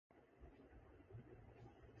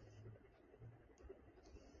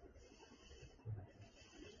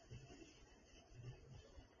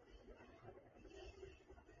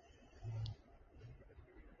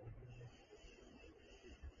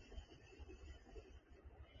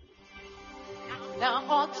na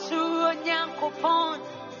otu onyankopon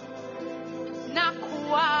na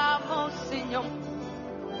kuwa mosinyo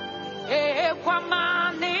kwa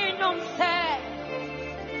mani nomse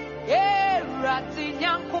rati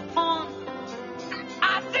nyankopon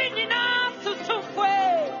asinina tutufwe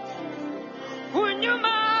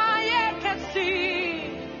unyuma yekasi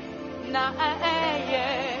na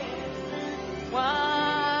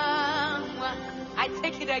I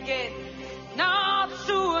take it again. Na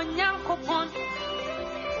su nyankopon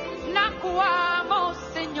na kuwa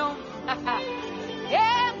mosinyo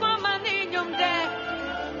kwa mani nyomde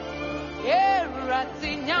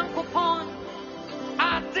rati nyankopon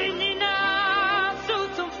asinina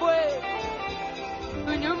tutufwe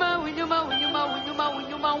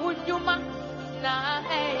unyuma na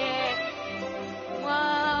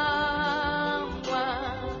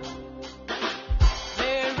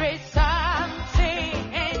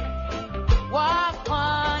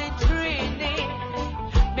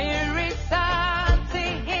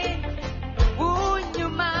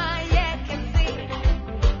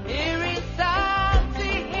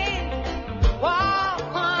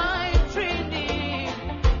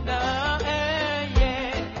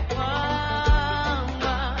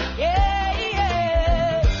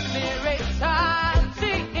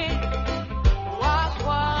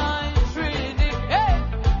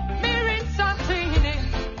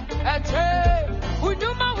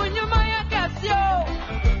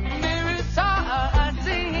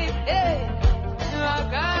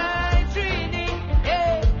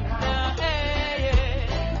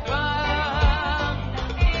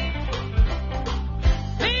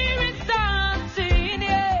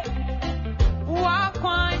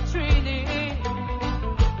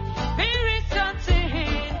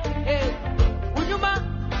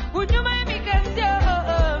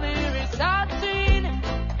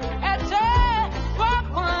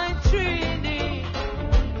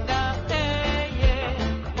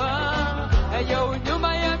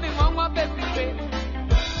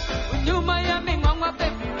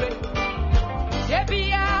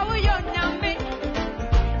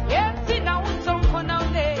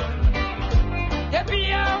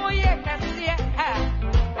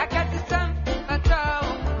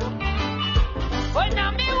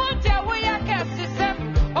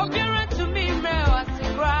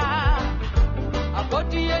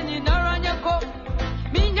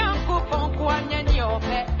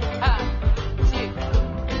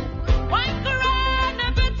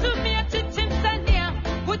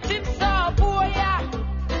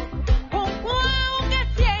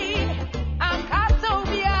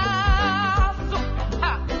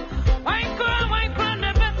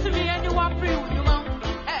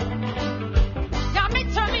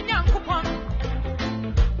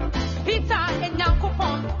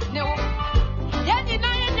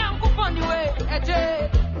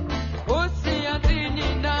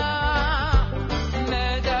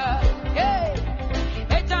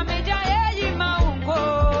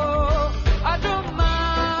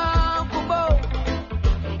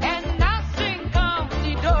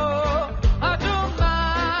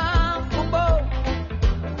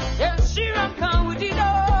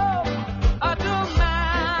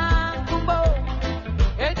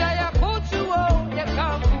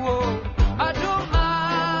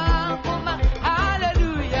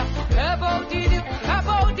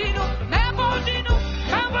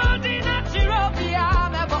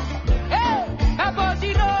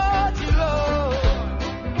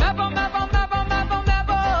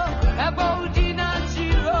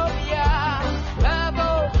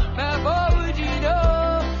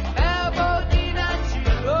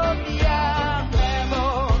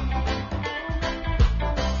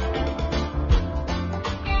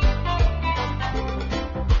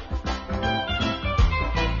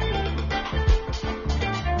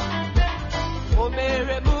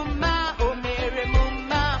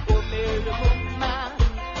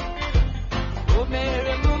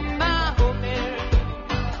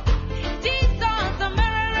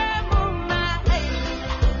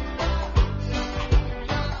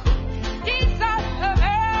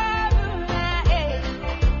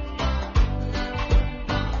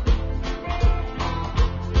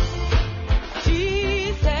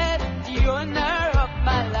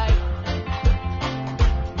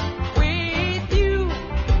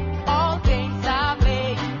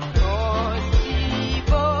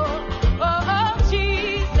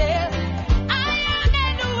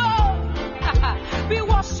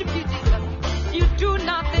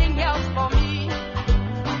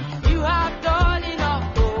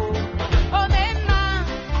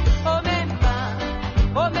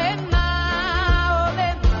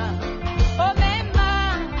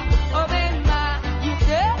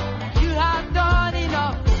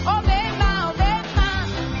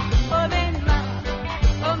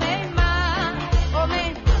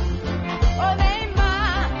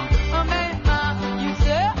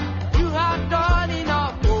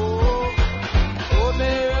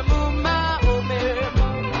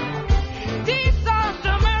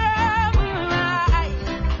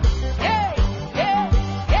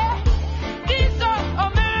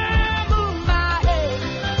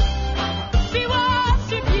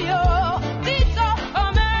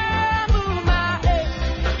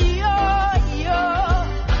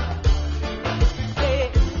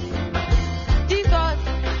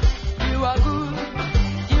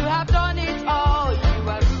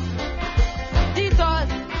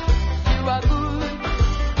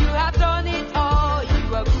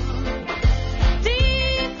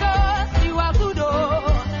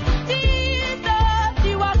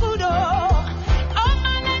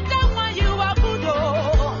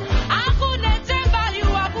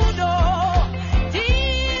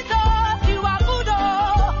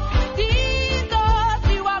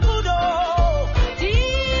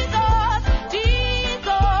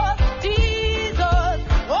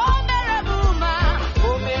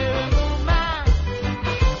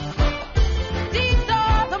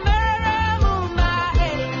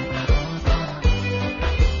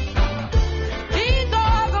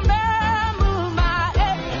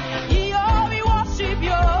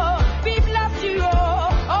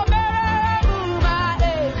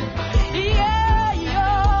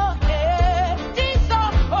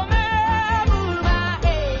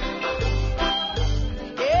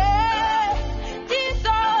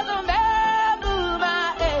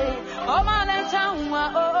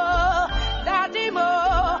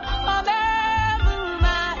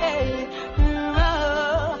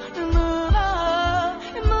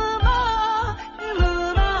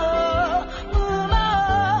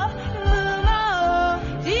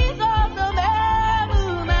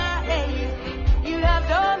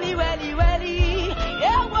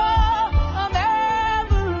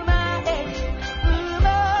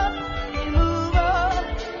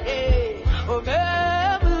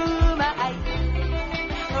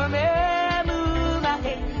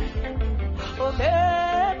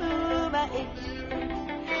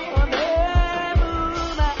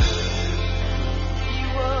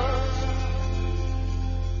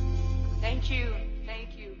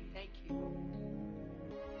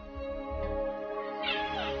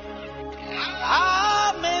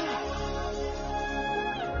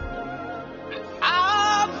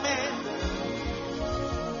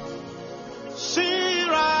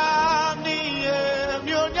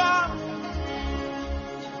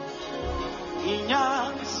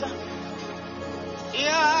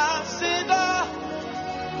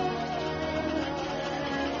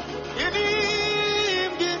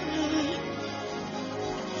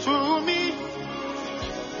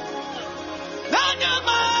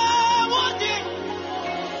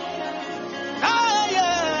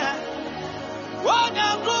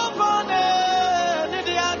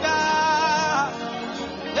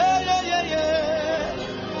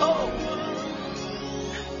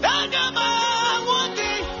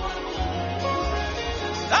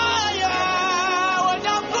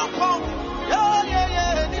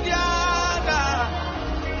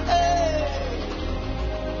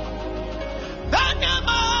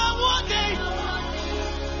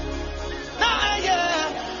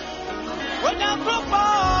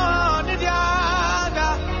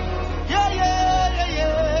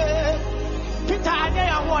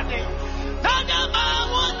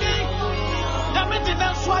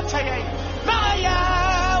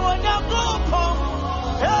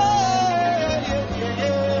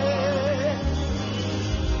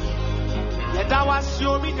Yada was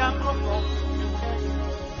your minyanko.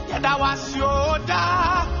 Yada was your da.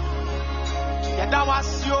 Yada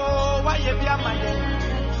was your wayebia maye.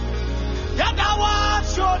 Yada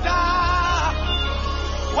was your da.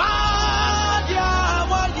 Wadia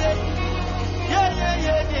waye.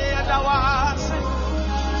 Yeah. Yada was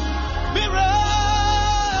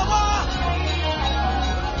Mirawa.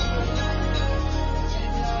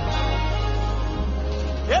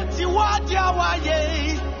 Eti wadia waye.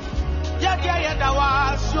 Yada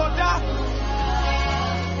was your da.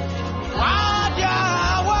 Wadia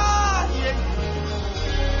waye.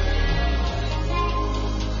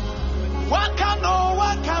 Wakano.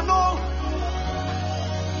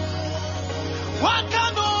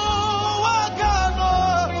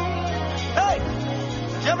 Hey,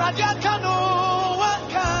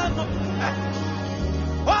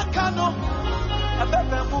 Wakano.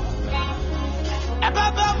 Abebemo.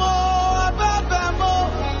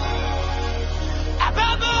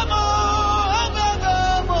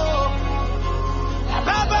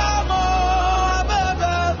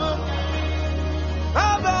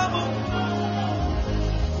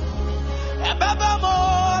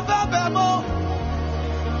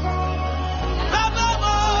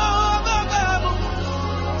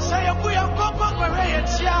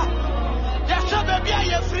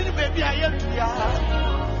 Baby, I am here.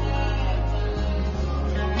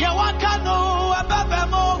 Wakano,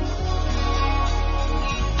 Ababamo.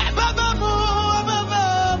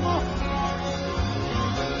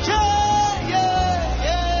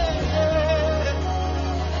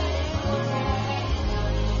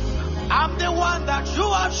 I'm the one that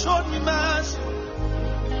you have shown me mercy.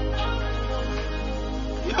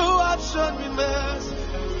 You have shown me mercy.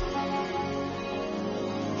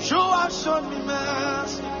 You have shown me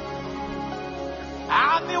mercy.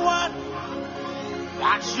 I'm the one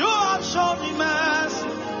that you have shown me mercy.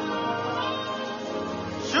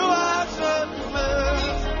 You have shown me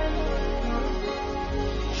mercy.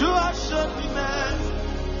 You have shown me mercy.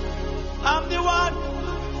 I'm the one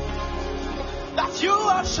that you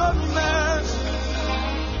have shown me mercy.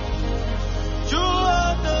 You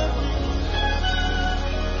have done me.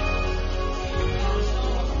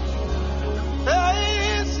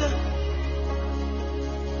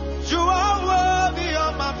 You are worthy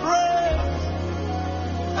of my praise.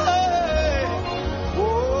 Hey. Oh,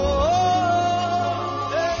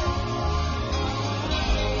 hey.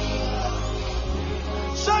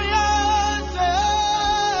 So yes,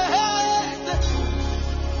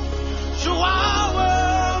 you are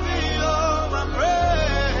worthy of my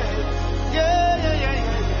praise. Yeah.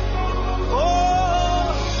 Oh,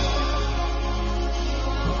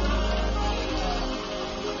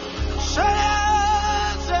 so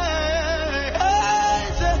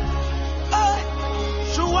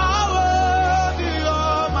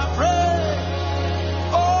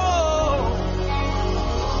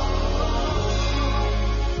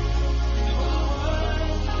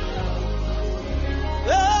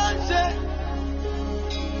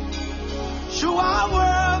you are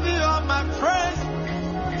worthy of my praise.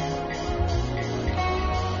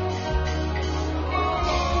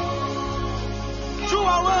 You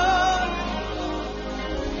are worthy.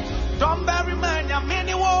 Don't bury man, ya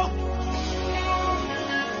many wo.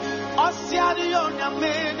 Osiadi on ya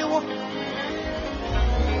many wo.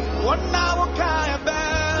 One now kaya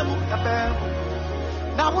bam.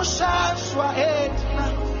 Now we shall swa it.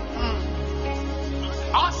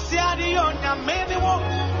 Osiadi on ya many wo.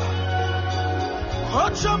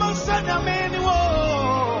 Ochama sanya meni wo.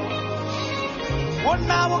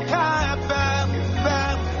 Wona wo ka bam.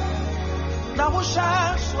 Na wo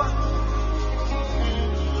shashwa.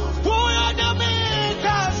 Wo ya na me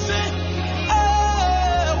kasi.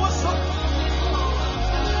 Wo so.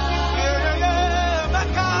 Yeah,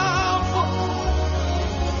 makamfo.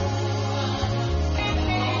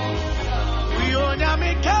 We onya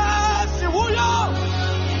me kasi wo yo.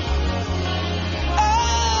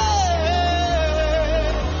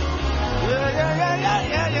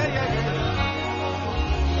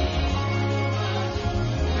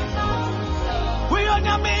 We on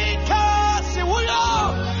your main cast, we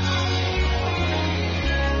are.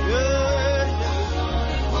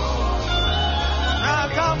 I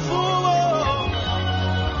come forward.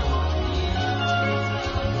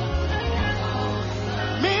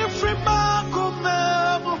 Me free Marco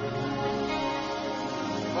Memo.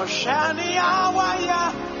 Oshani Awaya.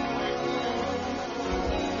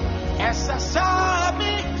 Essa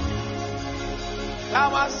sabe.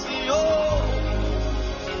 Kawasio.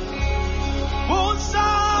 Musa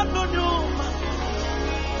no nyuma.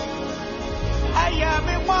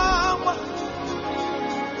 Ayame mama.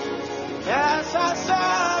 Essa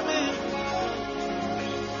sabe.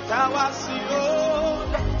 Dawasio,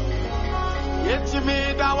 Yetimi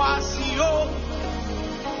Dawasio,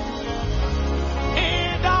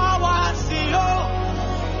 Dawasio,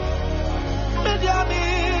 Mediami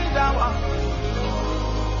Dawa,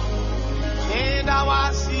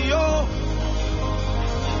 Dawasio,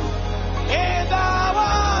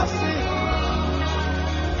 Dawasi.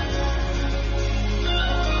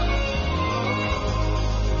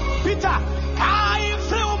 Peter, kai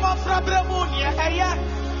film of Rabramunia,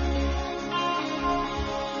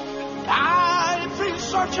 I feel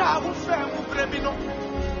such a friend with Brebino.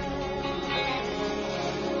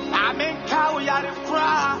 I mean, cow yard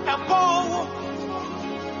cry and bow.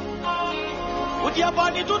 Would your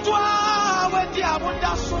body to dwell when the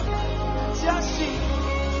Abundasso? Just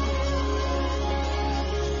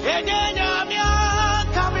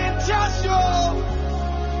coming just you.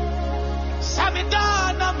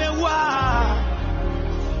 Samidana mewa.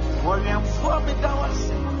 William for me that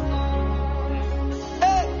was.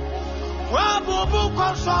 Wabubu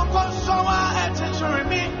konsowa etchering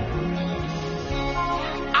me.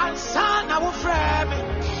 And son, I will frame me.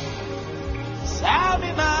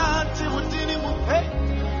 Sammy Nanti Mutini Mupe.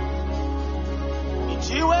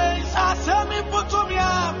 Ichiways, I send me Putumia,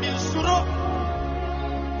 Misuro.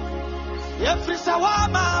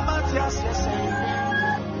 Yefrisawama, Matias, yes.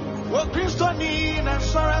 What Christonin and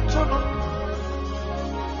Soratono.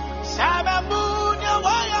 Sababunya,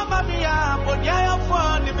 why am I here? But yeah,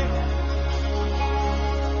 for me.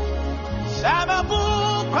 Sababu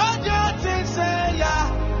Kwajati say ya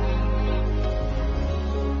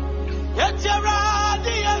Yetira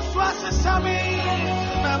the Swasi Sami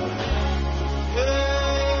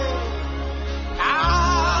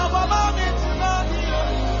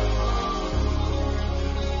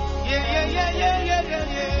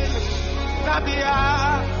Nabia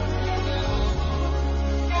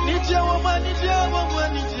Nije woman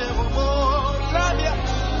Nabia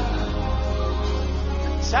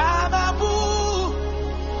Sababu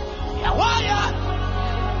Yawaya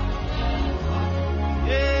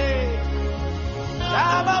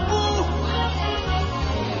Sababu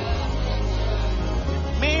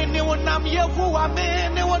Mene wonam Yehuwa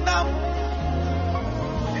Mene wonam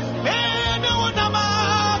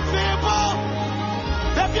Febo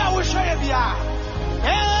Baby I will show you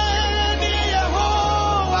Mene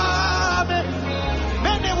Yehuwa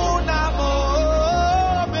Mene wonam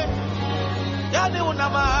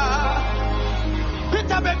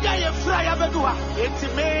Peter baby I fly abedua enti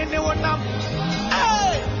me ne wonam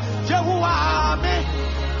Jehovah me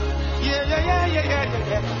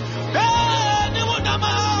yeah ne wonam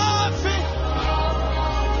afi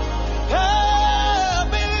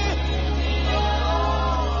me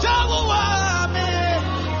Jehovah me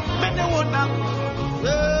ne wonam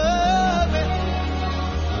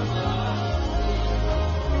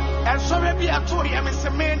and so baby I told you me say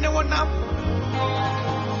me ne wonam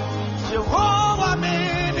Jehovah me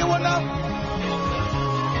ni wona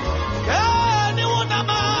ni wona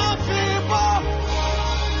ma people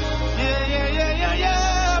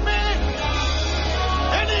yeah me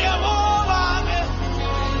any Jehovah me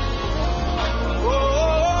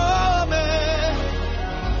oh me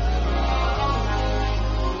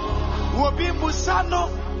wobi musano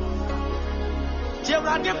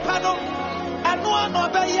Jerade pano eno no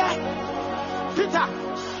be ye Peter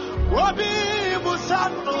wobi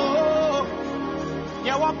musano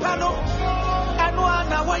Yawapano, and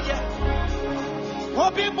one away.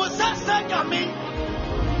 Wobi Musasa Yami,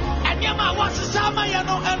 and Yama was a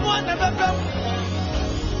Samayano, and one another.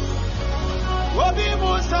 Wobi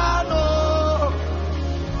Musano,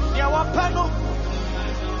 Yawapano,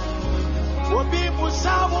 Wobi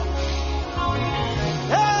Musamo,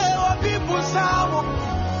 hey, Wobi Musamo,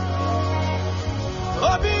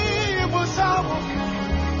 Wobi Musamo,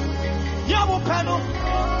 Yawapano.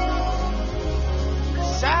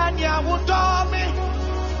 Sanya Wudome.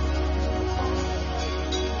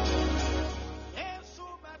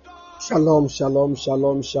 Shalom, shalom,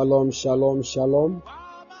 shalom, shalom, shalom, shalom.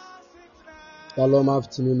 Shalom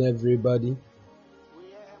afternoon, everybody.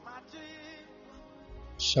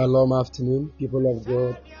 Shalom afternoon, people of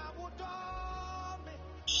God.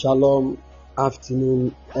 Shalom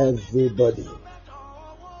afternoon, everybody.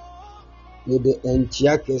 May the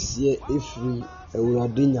Enchiakesye ifri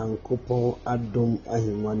Ewurade Nyankopon adom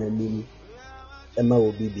ahemwa n'anim ema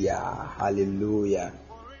obi bia. Hallelujah.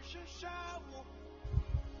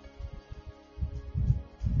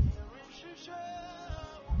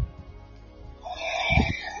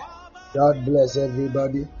 God bless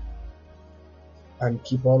everybody and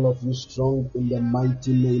keep all of you strong in the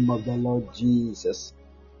mighty name of the Lord Jesus.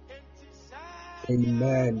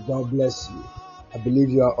 Amen. God bless you. I believe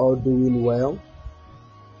you are all doing well.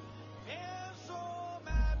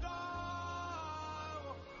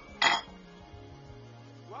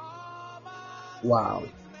 Wow.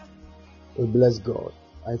 We bless God.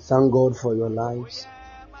 I thank God for your lives.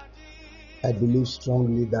 I believe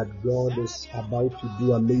strongly that God is about to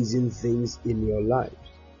do amazing things in your life.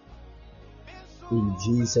 In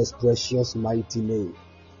Jesus' precious mighty name.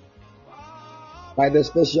 By the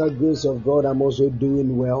special grace of God, I'm also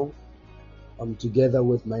doing well. I'm together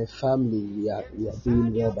with my family. We are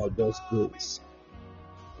doing well by God's grace.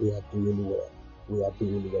 We are doing well. We are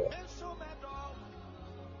doing well.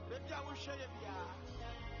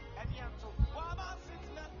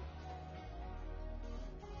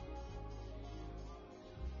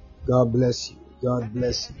 God bless you. God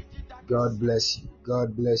bless you. God bless you.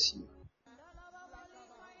 God bless you.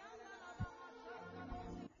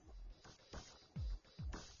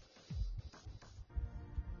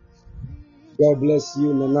 God bless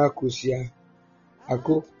you, Nana Kusia.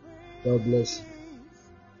 Ako, God bless you.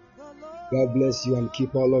 God bless you and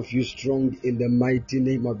keep all of you strong in the mighty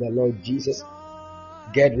name of the Lord Jesus.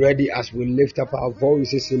 Get ready as we lift up our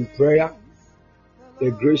voices in prayer. The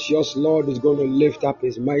gracious Lord is going to lift up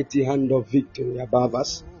his mighty hand of victory above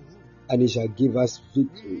us, and he shall give us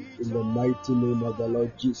victory in the mighty name of the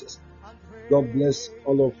Lord Jesus. God bless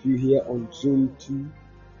all of you here on Zoom too.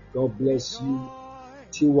 God bless you.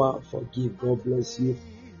 Tiwa, forgive. God bless you.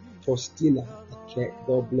 Faustina, okay.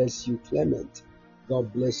 God bless you. Clement,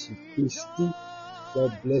 God bless you. Christy,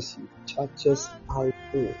 God bless you. Churches,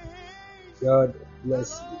 Alpha, God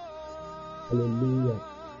bless you. Hallelujah.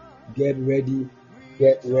 Get ready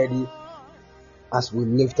as we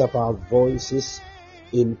lift up our voices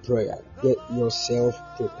in prayer. Get yourself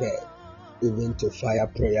prepared even to fire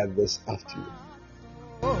prayer this afternoon.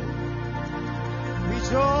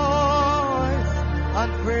 Rejoice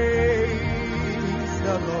and praise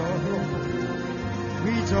the Lord.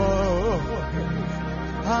 Rejoice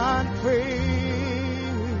and praise.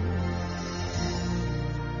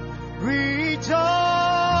 Rejoice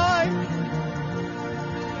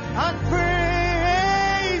and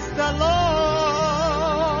praise the Lord.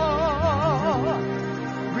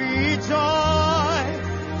 Rejoice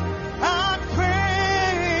and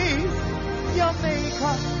praise your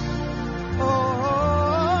Maker.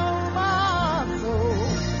 Oh, my soul.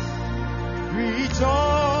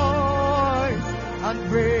 Rejoice and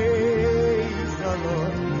praise the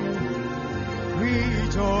Lord.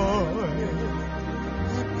 Rejoice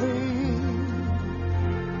and praise.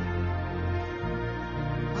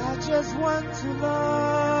 I just want to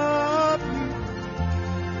love you,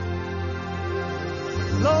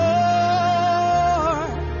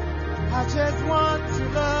 Lord. I just want to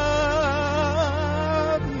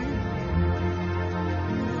love you.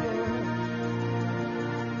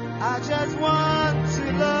 I just want to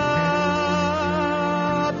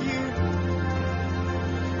love you,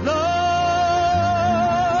 Lord.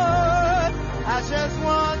 I just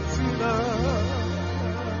want to love.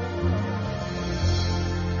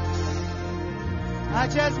 I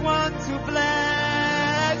just want to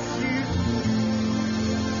bless you,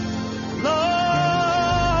 Lord.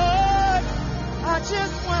 I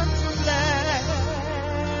just want to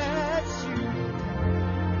bless you.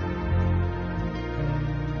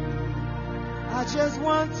 I just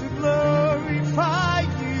want to glorify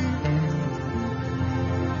you,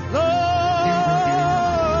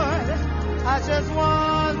 Lord. I just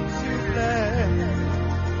want to bless.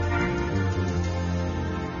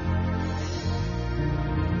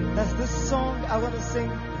 That's the song I want to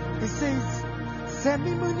sing. It says, "Send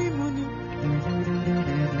me money, money.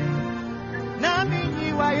 Nami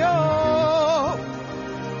niwayo.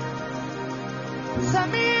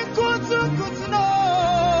 Send me kutu kutu no.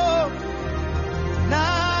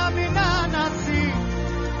 Nami nanasi.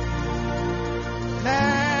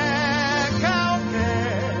 Nekauke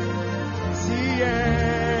siye.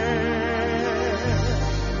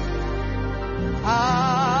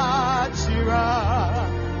 Achira.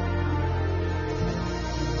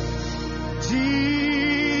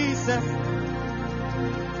 Jesus,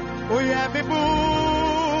 oh yeah, me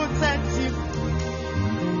boots and you.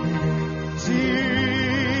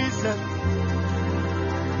 Jesus,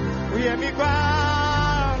 oh yeah, me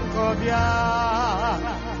grandkobia.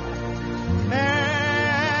 Me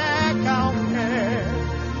kauke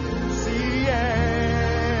siye.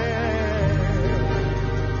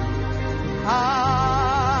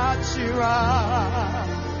 Achira.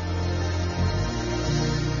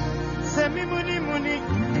 Semi muni muni,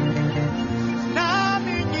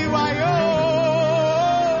 nami niwayo.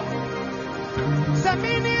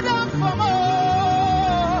 Semi nida fomo,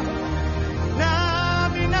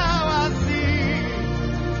 nami nawasi.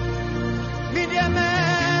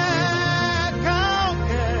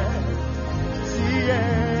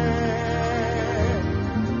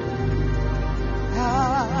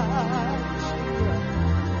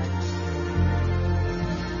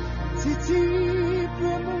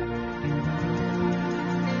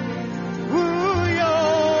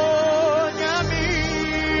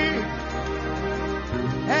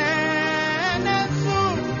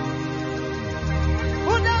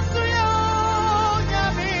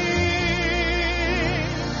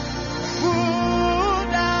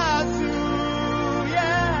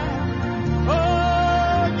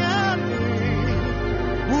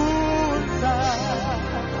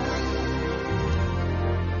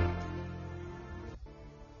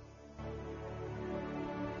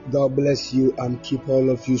 God bless you and keep all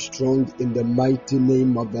of you strong in the mighty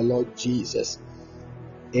name of the Lord Jesus.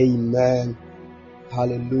 Amen.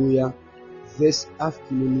 Hallelujah. This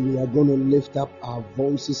afternoon we are going to lift up our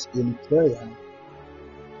voices in prayer.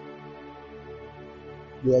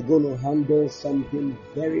 We are going to handle something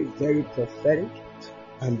very, very prophetic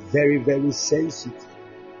and very, very sensitive.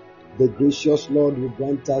 The gracious Lord will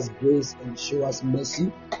grant us grace and show us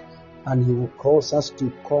mercy, and He will cause us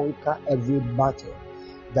to conquer every battle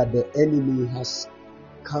that the enemy has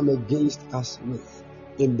come against us with,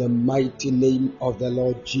 in the mighty name of the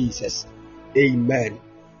Lord Jesus. Amen.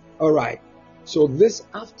 All right. So this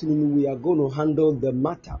afternoon we are going to handle the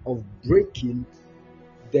matter of breaking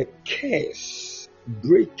the curse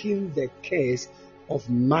of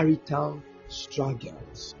marital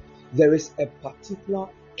struggles. There is a particular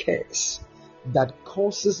curse that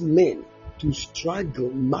causes men to struggle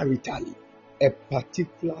maritally. A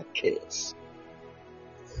particular curse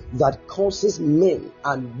that causes men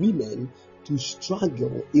and women to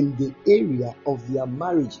struggle in the area of their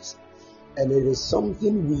marriages. And it is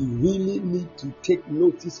something we really need to take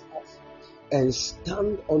notice of and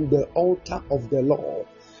stand on the altar of the Lord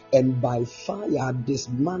and by fire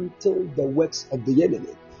dismantle the works of the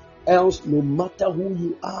enemy. Else, no matter who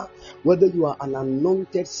you are, whether you are an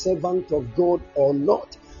anointed servant of God or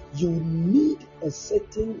not, you need a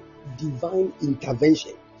certain divine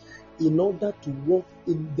intervention in order to walk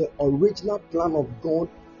in the original plan of God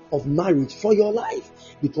of marriage for your life.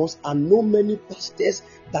 Because I know many pastors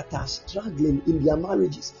that are struggling in their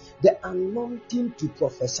marriages. The anointing to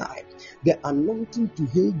prophesy, the anointing to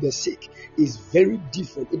heal the sick is very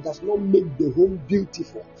different. It does not make the home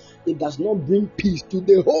beautiful. It does not bring peace to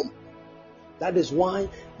the home. That is why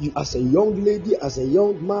you, as a young lady, as a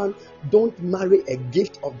young man, don't marry a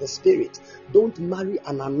gift of the Spirit. Don't marry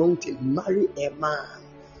an anointing. Marry a man.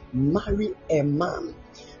 Marry a man.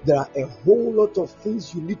 There are a whole lot of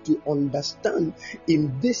things you need to understand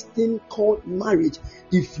in this thing called marriage.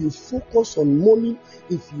 If you focus on money,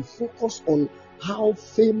 if you focus on how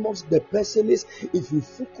famous the person is, if you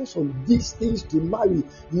focus on these things to marry,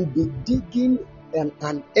 you'll be digging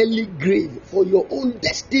an early grave for your own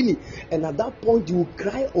destiny. And at that point, you will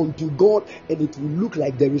cry unto God and it will look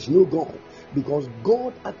like there is no God. Because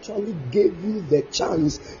God actually gave you the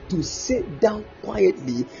chance to sit down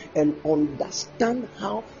quietly and understand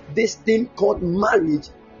how this thing called marriage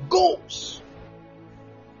goes.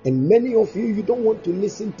 And many of you, you don't want to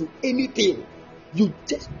listen to anything. You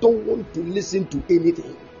just don't want to listen to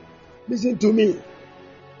anything. Listen to me.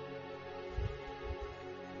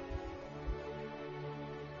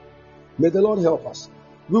 May the Lord help us.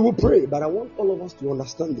 We will pray, but I want all of us to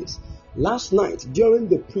understand this. Last night, during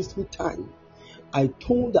the priesthood time, I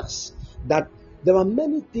told us that there are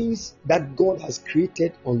many things that God has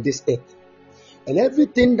created on this earth. And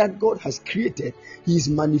everything that God has created, He is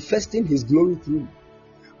manifesting His glory through.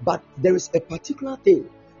 But there is a particular thing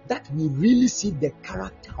that we really see the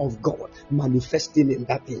character of God manifesting in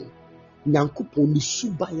that thing.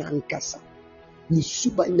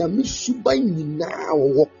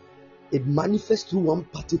 It manifests through one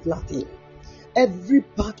particular thing. Every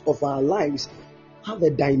part of our lives have a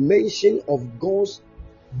dimension of God's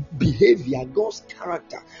behavior, God's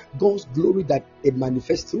character, God's glory that it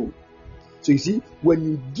manifests through. So you see, when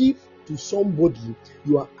you give to somebody,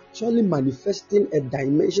 you are actually manifesting a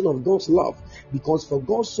dimension of God's love, because for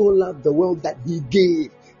God so loved the world that He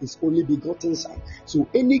gave His only begotten Son. So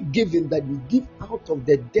any giving that you give out of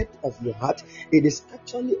the depth of your heart, it is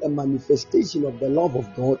actually a manifestation of the love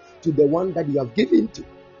of God to the one that you have given to.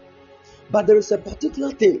 But there is a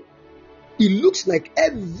particular thing. It looks like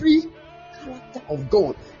every character of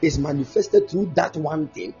God is manifested through that one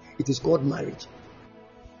thing. It is called marriage.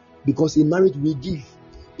 Because in marriage we give,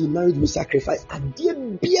 in marriage we sacrifice.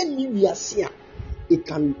 It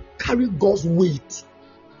can carry God's weight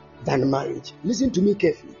than marriage. Listen to me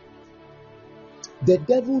carefully. The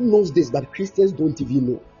devil knows this, but Christians don't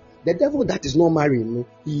even know. The devil that is not married,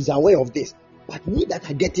 he is aware of this. But we that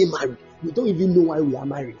are getting married, we don't even know why we are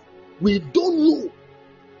married. We don't know.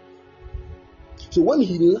 So when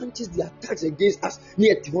he launches the attacks against us, you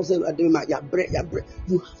have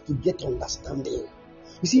to get understanding.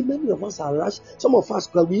 You see, many of us are rushed. Some of us,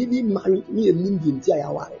 we even married me and Indian.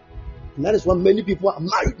 And that is why many people are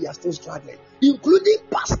married, they are still struggling, including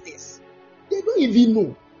pastors. They don't even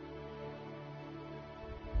know.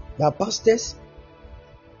 The pastors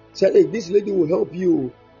said, hey, this lady will help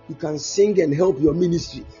you. You can sing and help your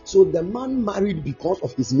ministry. So the man married because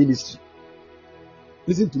of his ministry.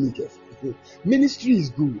 Listen to me carefully. Ministry is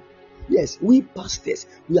good. Yes, we pastors,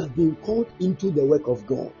 we have been called into the work of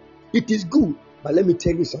God. It is good. But let me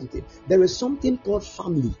tell you something. There is something called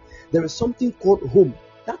family. There is something called home.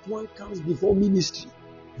 That one comes before ministry.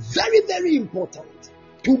 Very, very important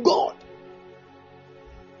to God.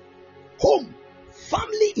 Home,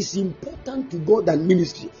 family is important to God than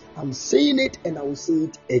ministry. I'm saying it and I will say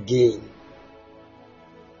it again.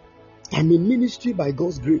 I'm in ministry by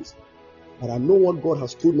God's grace. But I know what God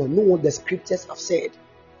has told me. I know what the scriptures have said.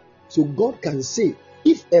 So God can say,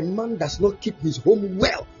 if a man does not keep his home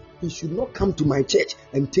well, he should not come to my church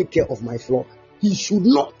and take care of my flock. He should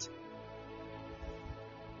not.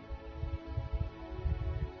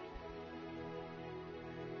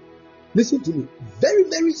 Listen to me. Very,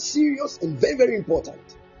 very serious and very, very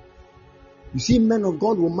important. You see, men of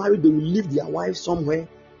God will marry, they will leave their wives somewhere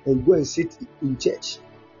and go and sit in church.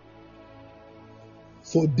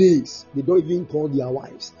 For days, they don't even call their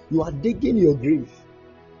wives. You are digging your grave.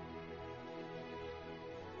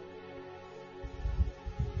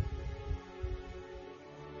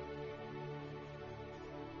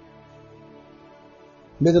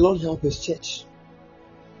 May the Lord help His church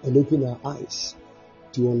and open our eyes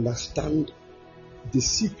to understand the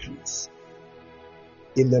secrets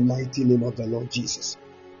in the mighty name of the Lord Jesus.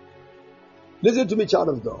 Listen to me, child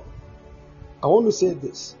of God. I want to say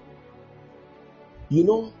this. You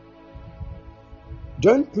know,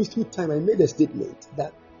 during priesthood time, I made a statement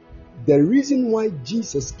that the reason why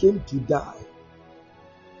Jesus came to die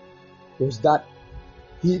was that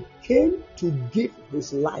He came to give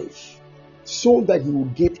His life so that He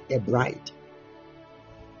would get a bride.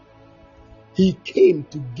 He came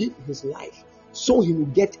to give His life so He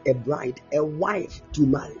would get a bride, a wife to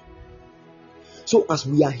marry. So as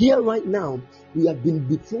we are here right now, we have been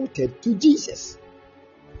betrothed to Jesus.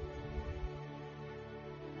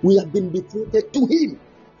 We have been betrothed to Him.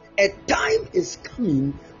 A time is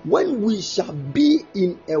coming when we shall be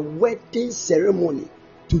in a wedding ceremony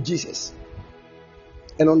to Jesus.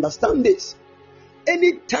 And understand this.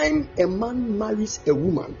 Anytime a man marries a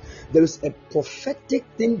woman, there is a prophetic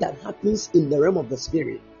thing that happens in the realm of the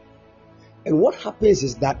spirit. And what happens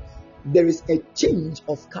is that there is a change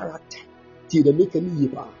of character. There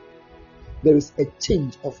is a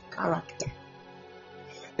change of character.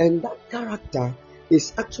 And that character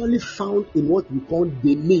is actually found in what we call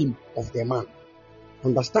the name of the man.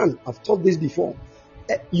 Understand? I've taught this before.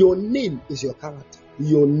 Your name is your character.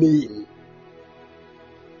 Your name.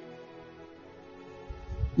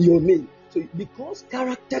 Your name. So because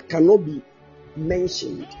character cannot be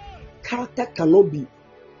mentioned, character cannot be,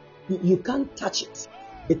 you can't touch it.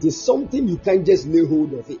 It is something you can't just lay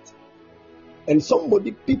hold of it. And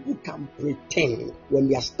people can pretend when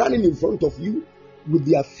they are standing in front of you with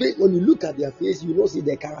their face. When you look at their face, you don't see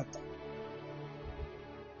their character.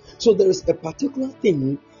 So there is a particular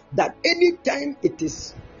thing that anytime it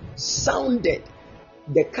is sounded,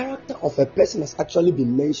 the character of a person has actually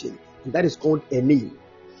been mentioned. And that is called a name.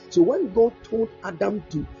 So when God told Adam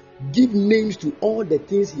to give names to all the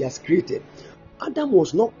things He has created, Adam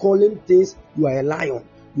was not calling things, you are a lion,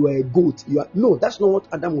 you are a goat. No, that's not what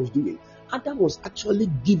Adam was doing. Adam was actually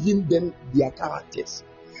giving them their characters.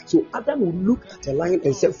 So Adam will look at a lion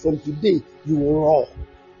and say, from today, you will roar.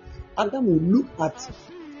 Adam will look at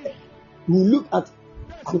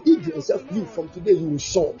an eagle and say, you, from today, you will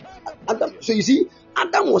soar. So you see,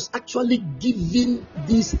 Adam was actually giving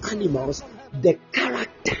these animals the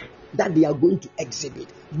character that they are going to exhibit.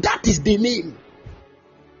 That is the name.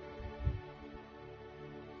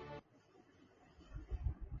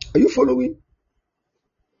 Are you following?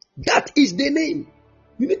 That is the name.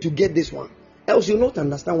 You need to get this one. Else you'll not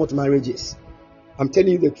understand what marriage is. I'm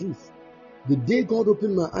telling you the truth. The day God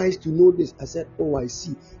opened my eyes to know this, I said, oh, I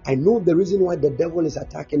see. I know the reason why the devil is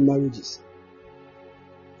attacking marriages.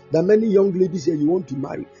 There are many young ladies here, you want to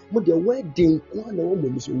marry. But the wedding,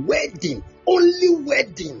 wedding, only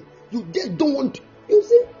wedding. You just don't want to. You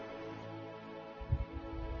see?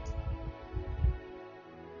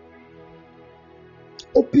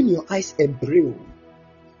 Open your eyes and pray.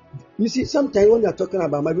 You see, sometimes when you are talking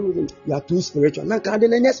about marriage, you are too spiritual. Now, can I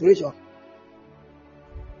be spiritual?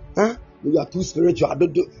 Huh? You are too spiritual.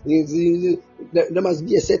 There must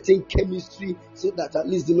be a certain chemistry so that at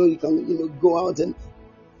least you can go out and.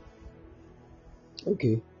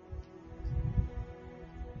 Okay.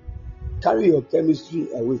 Carry your chemistry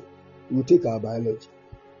away. We will take our biology.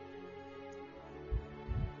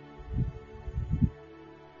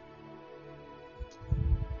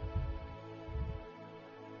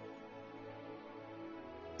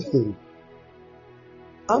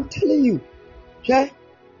 I'm telling you, okay?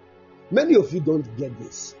 Many of you don't get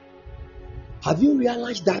this. Have you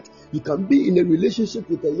realized that you can be in a relationship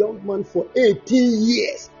with a young man for 18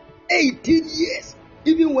 years? 18 years.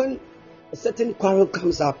 Even when a certain quarrel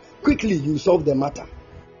comes up, quickly you solve the matter.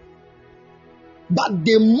 But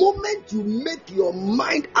the moment you make your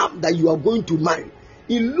mind up that you are going to marry,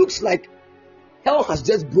 it looks like hell has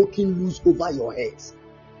just broken loose over your heads.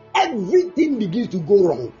 Everything begins to go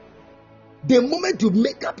wrong. The moment you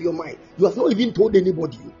make up your mind, you have not even told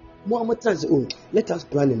anybody. Muhammad says, "Oh, let us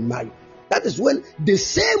plan and marry." That is when the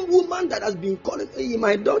same woman that has been calling, "Hey,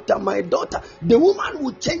 my daughter," the woman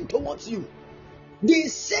will change towards you. The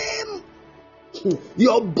same,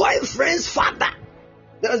 your boyfriend's father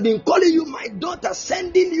that has been calling you my daughter,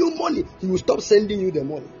 sending you money, he will stop sending you the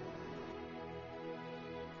money.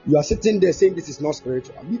 You are sitting there saying this is not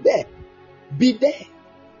spiritual. Be there. Be there.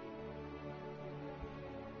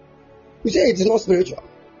 You say it is not spiritual.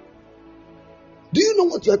 Do you know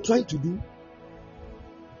what you are trying to do?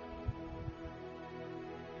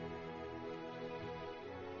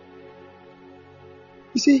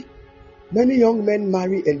 You see, many young men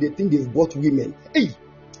marry and they think they've bought women. Hey,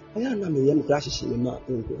 the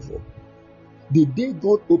day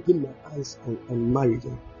God opened my eyes on marriage,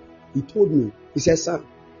 he told me, he said, "Son,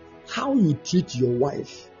 how you treat your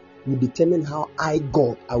wife will determine how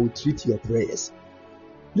God, I will treat your prayers."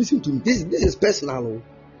 Listen to me. This is personal.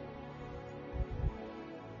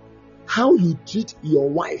 How you treat your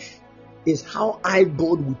wife is how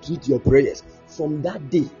God will treat your prayers. From that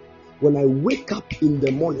day, when I wake up in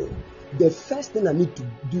the morning, the first thing I need to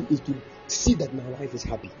do is to see that my wife is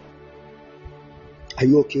happy. Are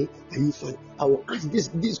you okay? Are you fine? I will ask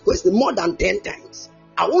this question more than 10 times.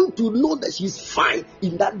 I want to know that she's fine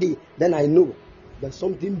in that day. Then I know that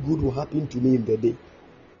something good will happen to me in the day.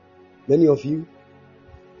 Many of you,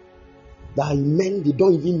 that men, they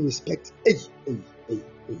don't even respect. Hey.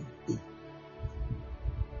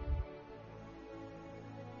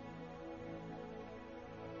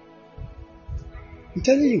 I'm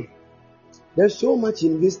telling you, there's so much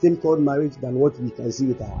in this thing called marriage than what we can see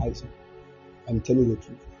with our eyes. I'm telling you the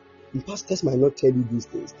truth. And pastors might not tell you these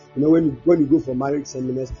things. You know, when you go for marriage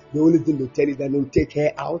seminars, the only thing they tell you is that they'll take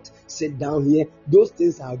her out, sit down here. Those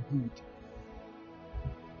things are good.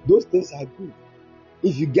 Those things are good.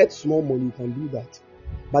 If you get small money, you can do that.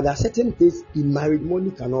 But there are certain things in marriage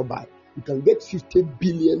money cannot buy. You can get $50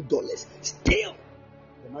 billion. Still,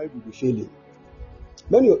 the marriage will be failing.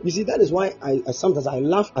 You see, that is why sometimes I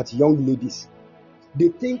laugh at young ladies. They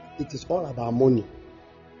think it is all about money.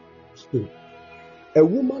 A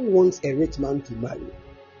woman wants a rich man to marry.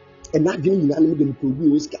 And not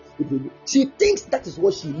she thinks that is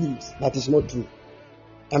what she needs. That is not true.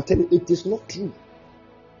 I'm telling you, it is not true.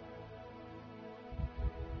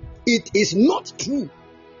 It is not true.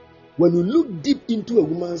 When you look deep into a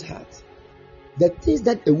woman's heart, the things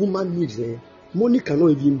that a woman needs, money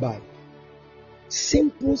cannot even buy.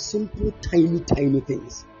 Simple, tiny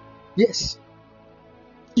things. Yes.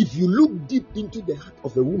 If you look deep into the heart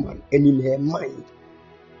of a woman and in her mind,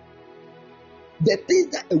 the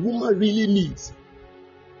things that a woman really needs,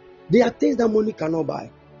 they are things that money cannot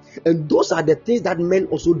buy. And those are the things that men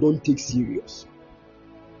also don't take serious.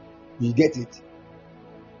 You get it?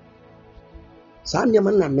 Some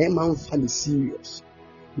man is serious.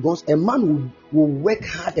 Because a man will work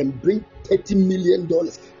hard and bring $30 million,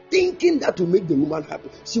 thinking that will make the woman happy.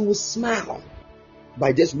 She will smile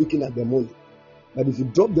by just looking at the money. But if you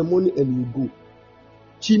drop the money and you go,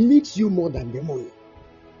 she needs you more than the money.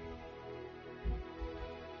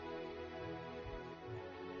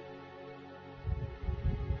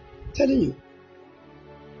 Telling you,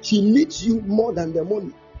 she needs you more than the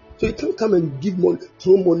money. So you can't come and give money,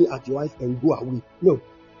 throw money at your wife and go away. No,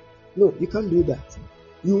 you can't do that.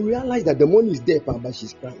 You realize that the money is there, but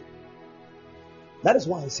she's crying. That is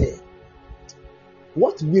why I say,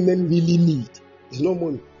 what women really need is not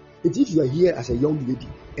money. It's if you are here as a young lady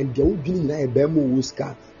and you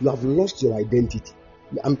have lost your identity.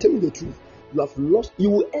 I'm telling you the truth.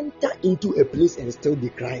 You will enter into a place and still be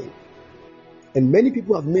crying. And many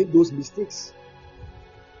people have made those mistakes.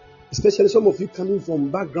 Especially some of you coming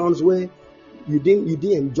from backgrounds where you didn't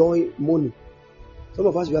enjoy money. Some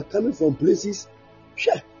of us, we are coming from places,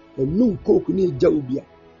 it needed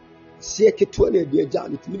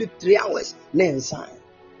 3 hours.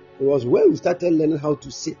 It was when we started learning how to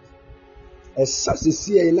sit. I'm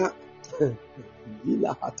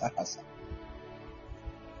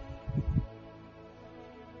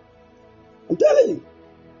telling you,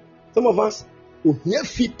 some of us,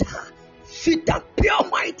 fit pure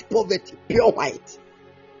white poverty, pure white.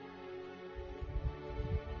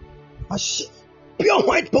 Pure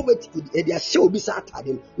white poverty, they are so bizarre,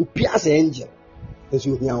 who pierce an angel. As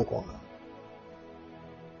you hear,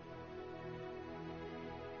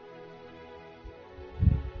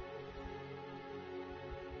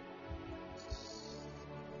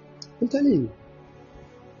 I'm telling you.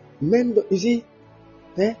 Men, you see,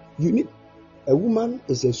 you need a woman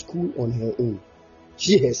is a school on her own.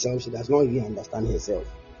 She herself, she does not even understand herself.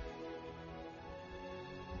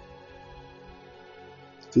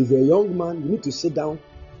 So if you're a young man, you need to sit down.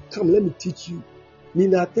 Come, let me teach you. I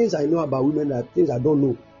mean, there are things I know about women, there are things I don't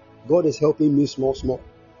know. God is helping me small.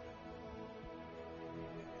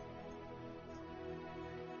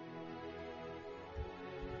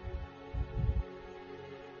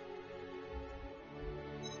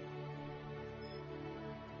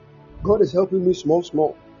 God is helping me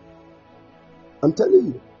small. I'm telling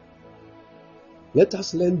you. Let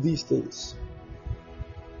us learn these things.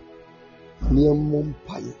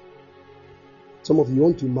 Some of you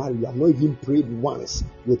want to marry, you have not even prayed once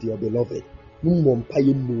with your beloved. Hey,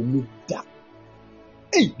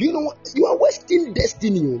 do you know what? You are wasting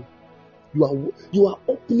destiny. You are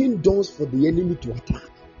opening doors for the enemy to attack.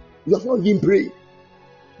 You have not even prayed.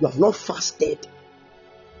 You have not fasted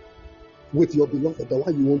with your beloved, the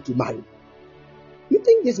one you want to marry. You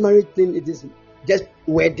think this marriage thing, it is just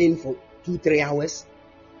wedding for 2-3 hours?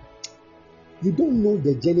 You don't know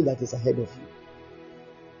the journey that is ahead of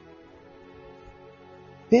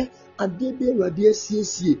you.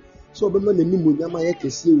 So the enemy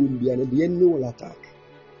will attack.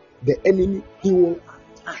 The enemy, he will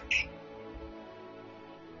attack.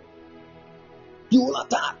 He will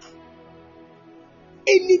attack.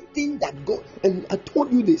 Anything that God, and I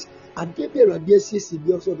told you this, none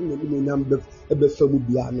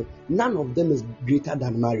of them is greater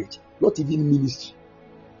than marriage, not even ministry.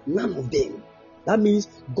 None of them. That means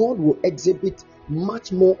God will exhibit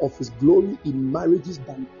much more of his glory in marriages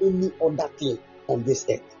than any other thing on this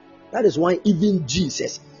earth. That is why even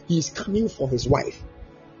Jesus, he is coming for his wife.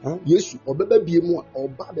 So we are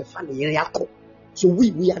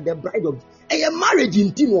the bride of a marriage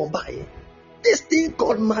in team or by. This thing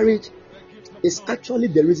called marriage is actually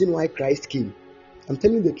the reason why Christ came. I'm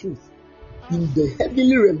telling you the truth. In the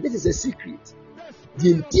heavenly realm, this is a secret.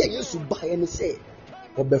 The entire used to buy and say,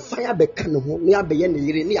 of the fire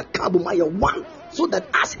one, so that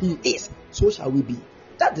as he is, so shall we be.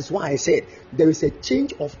 That is why I said there is a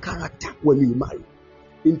change of character when you marry.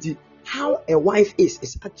 Indeed, how a wife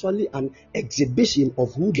is actually an exhibition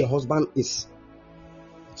of who the husband is.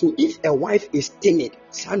 So if a wife is timid,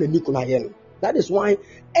 that is why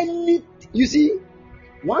you see,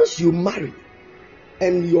 once you marry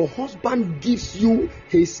and your husband gives you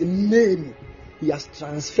his name, he has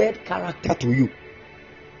transferred character to you.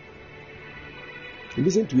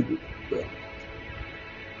 Listen to it.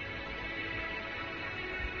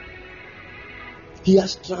 He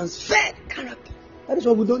has transferred character. That is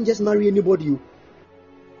why we don't just marry anybody.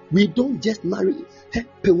 We don't just marry.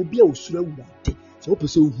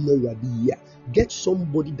 Get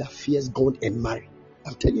somebody that fears God and marry.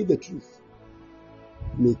 I'm telling you the truth.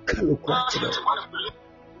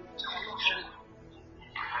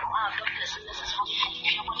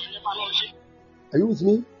 Are you with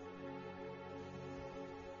me?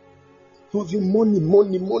 Some of you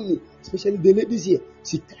money, especially the ladies here.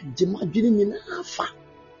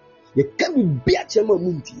 You can't be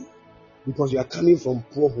because you are coming from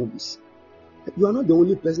poor homes. You are not the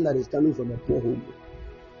only person that is coming from a poor home.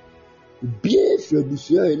 I'm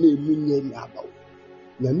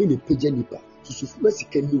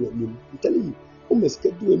telling you, almost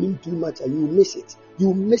doing too much and you will miss it. You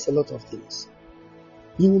will miss a lot of things.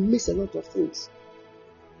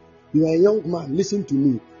 You are a young man, listen to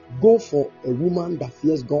me. Go for a woman that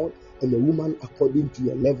fears God and a woman according to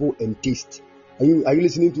your level and taste. Are you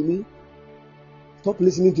listening to me? Stop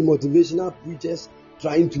listening to motivational preachers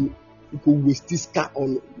trying to waste this car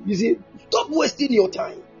on. You see, stop wasting your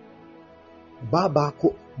time. Baba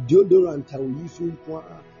deodorant I will use for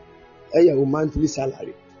a monthly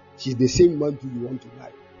salary. She's the same one you want to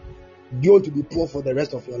marry. Do you want to be poor for the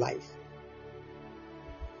rest of your life?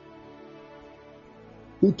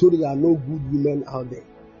 Who told you there are no good women out there?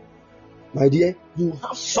 My dear, you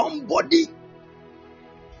have somebody.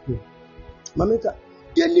 Mamita,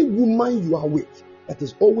 any woman you are with that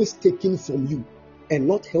is always taking from you and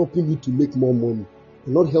not helping you to make more money,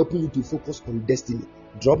 and not helping you to focus on destiny,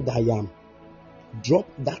 drop that yam. Drop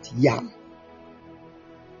that yam.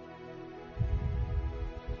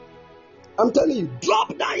 I'm telling you,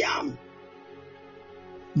 drop that yam.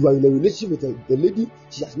 You are in a relationship with a lady,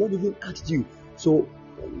 she has not even asked you. So,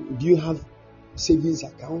 do you have savings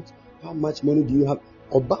account? How much money do you have?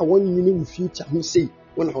 About 1 million future who say,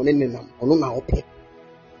 when I open.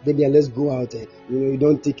 Then let's go out. You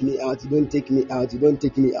don't take me out. You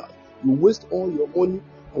waste all your money,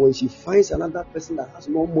 and when she finds another person that has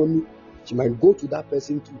more money, she might go to that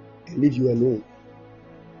person too and leave you alone.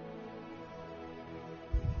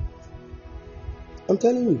 I'm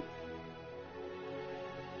telling you.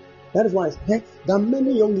 That is why there are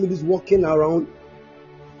many young ladies walking around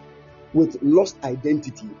with lost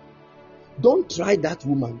identity. Don't try that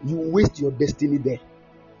woman. You waste your destiny there.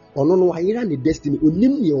 Oh no, I ran the destiny.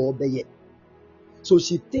 So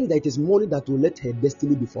she thinks that it is money that will let her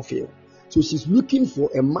destiny be fulfilled. So she's looking for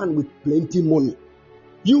a man with plenty money.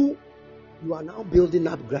 You are now building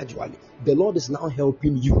up gradually. The Lord is now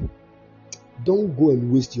helping you. Don't go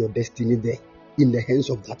and waste your destiny there in the hands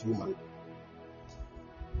of that woman.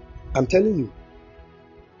 I'm telling you.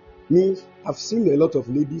 Me, I've seen a lot of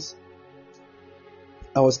ladies.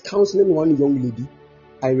 I was counseling one young lady.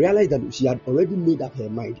 I realized that she had already made up her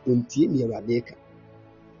mind.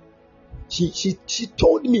 She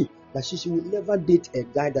told me that she will never date a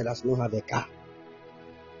guy that does not have a car.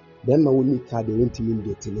 Then my only car they went to me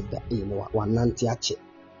dating that one nanti ache.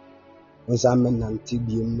 Once I men nanti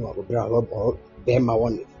be no or bema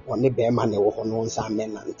one bema ne wo no once I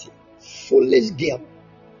men nanti. Foolish girl.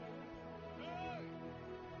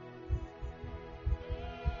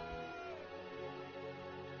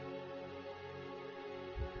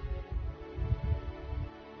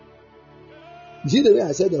 You see the way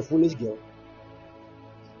I said the foolish girl?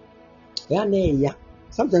 Yeah.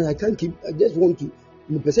 Sometimes I can't keep. I just want to.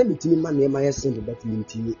 I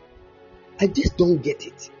just don't get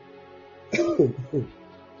it.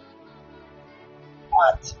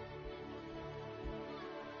 What?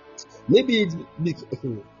 Maybe it's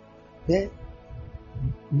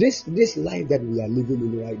this life that we are living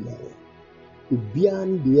in right now.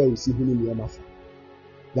 Beyond the way we see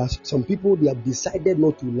there's some people they have decided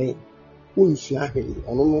not to learn. In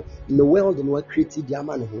the world, and what created their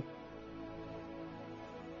man.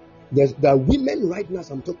 There are women right now,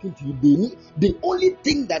 as I'm talking to you, the only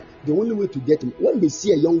thing that the only way to get them when they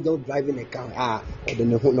see a young girl driving a car, or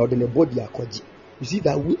then a body, you see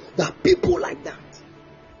that there are people like that.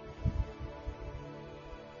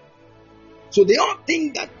 So they all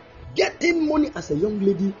think that getting money as a young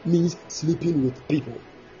lady means sleeping with people.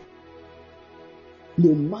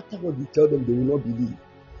 No matter what you tell them, they will not believe.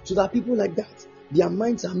 So there are people like that. Their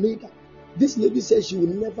minds are made up. This lady says she will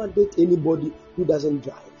never date anybody who doesn't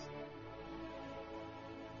drive.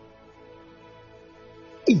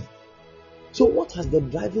 So what has the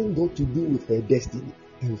driving got to do with her destiny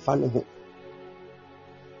and fun home?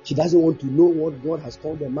 She doesn't want to know what God has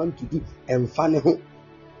called a man to do and fun home.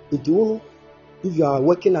 It will. If you are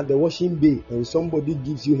working at the washing bay and somebody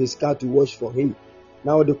gives you his car to wash for him,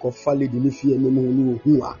 now the kofali dinifi anymore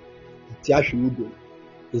who are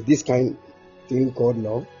is this kind of thing called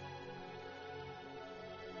love?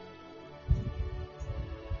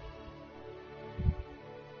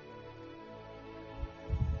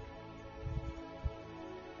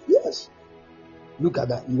 Yes. Look at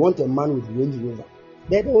that. You want a man with Range Rover.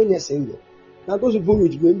 They're the only single. Now those people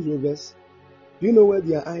with Range Rovers, do you know where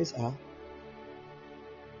their eyes are?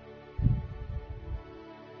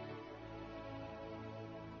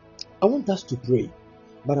 I want us to pray,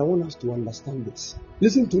 but I want us to understand this.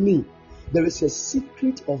 Listen to me. There is a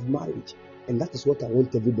secret of marriage, and that is what I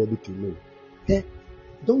want everybody to know. Hey,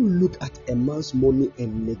 don't look at a man's money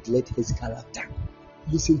and neglect his character.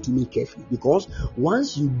 Listen to me carefully, because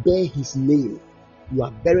once you bear his name, you are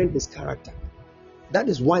bearing his character. That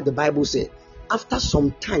is why the Bible said, after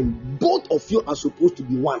some time, both of you are supposed to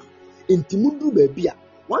be one. In Timudu Bebia,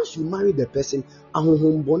 once you marry the person, at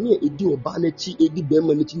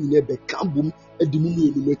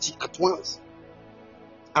once.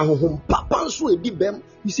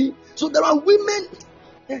 You see, so there are women.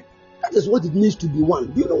 That is what it means to be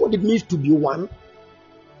one. Do you know what it means to be one?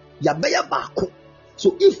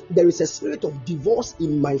 So if there is a spirit of divorce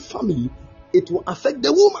in my family, it will affect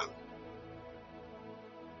the woman.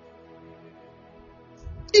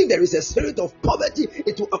 If there is a spirit of poverty,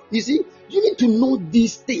 it will. You see, you need to know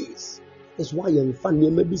these things. That's why you're in family.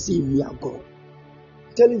 Maybe say me are God.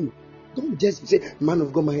 I'm telling you, don't just say, "Man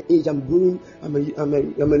of God, my age, I'm growing. I'm a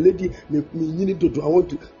lady. You need to do. I want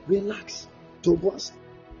to relax." To boss.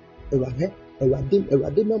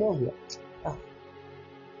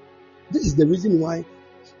 This is the reason why.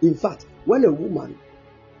 In fact, when a woman,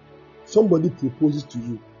 somebody proposes to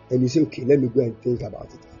you, and you say, "Okay, let me go and think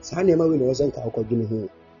about it."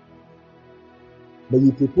 But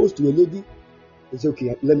you propose to a lady, you say,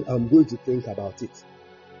 "Okay, I'm going to think about it."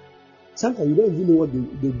 Sometimes you don't even know what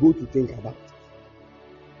they go to think about.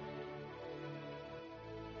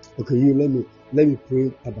 Okay, let me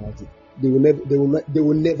pray about it. They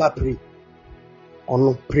will never pray. Or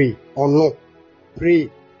no, pray. Or no, pray.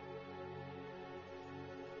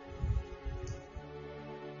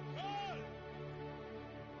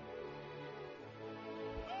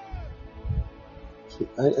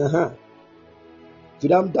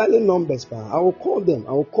 Today I'm dialing numbers, pa. I will call them.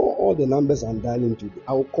 I will call all the numbers I'm dialing today.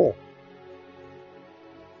 I will call.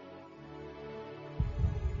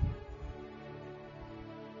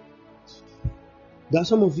 There are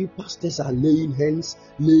some of you pastors are laying hands,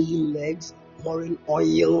 laying legs, pouring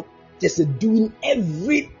oil, just doing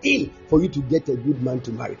everything for you to get a good man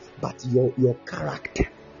to marry. But your character,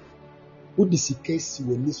 you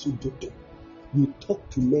talk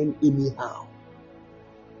to men anyhow.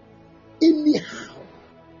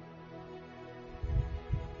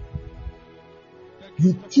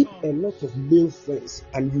 You keep a lot of male friends,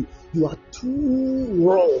 and you are too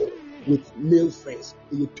wrong with male friends.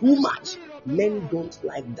 You're too much. Men don't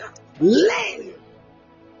like that. Learn.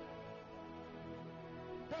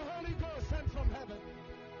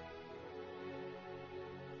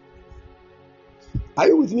 Are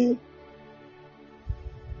you with me?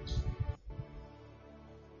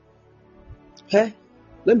 Hey,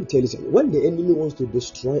 let me tell you something. When the enemy wants to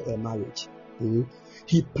destroy a marriage,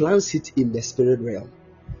 he plants it in the spirit realm.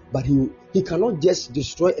 But he cannot just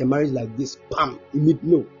destroy a marriage like this. Bam!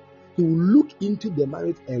 No. He will look into the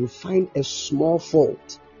marriage and find a small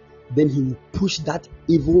fault. Then he will push that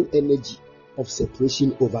evil energy of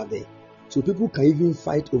separation over there. So people can even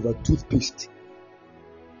fight over toothpaste.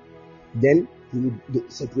 Then the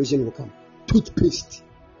separation will come. Toothpaste.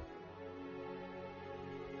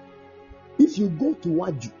 If you go to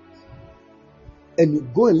Waju and you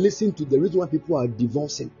go and listen to the reason why people are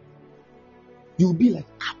divorcing, you'll be like,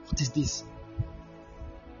 what is this?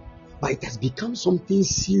 But it has become something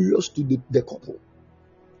serious to the couple.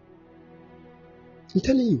 I'm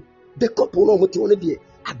telling you, the couple know what you want to do.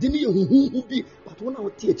 I didn't know who be, but when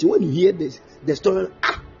you hear this, the story,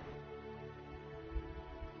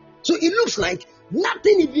 so it looks like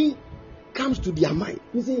nothing even comes to their mind.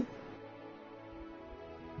 You see,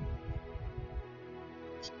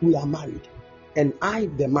 we are married, and I,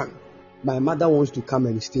 the man, my mother wants to come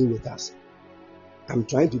and stay with us. I'm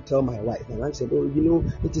trying to tell my wife, and I said,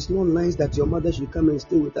 it is not nice that your mother should come and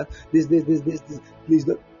stay with us. This, please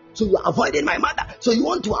don't. So you are avoiding my mother. So you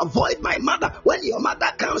want to avoid my mother. When your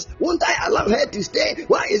mother comes, won't I allow her to stay?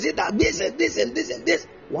 Why is it that this and this and this and this?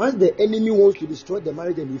 Once the enemy wants to destroy the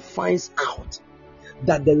marriage and he finds out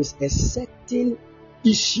that there is a certain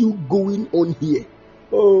issue going on here,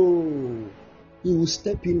 he will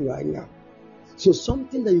step in right now. So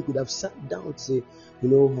something that you could have sat down and say,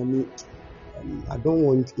 honey, I don't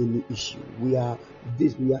want any issue. We are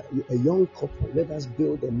a young couple. Let us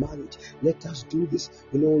build a marriage. Let us do this.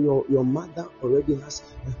 Your mother already has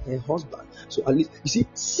her husband. So at least, you see,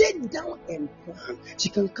 sit down and plan. She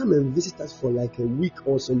can come and visit us for like a week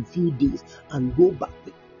or some few days and go back.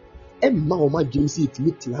 I'm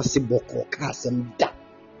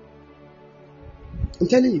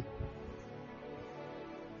telling you.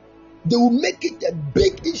 They will make it a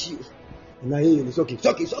big issue. And I hear it's okay,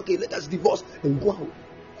 let us divorce and go out.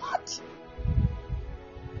 What?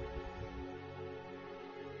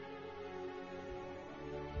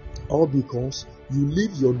 All because you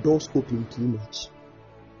leave your doors open too much.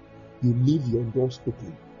 You leave your doors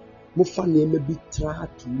open. Mufane maybe try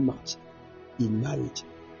too much in marriage.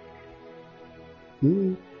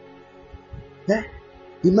 In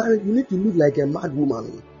marriage, you need to live like a mad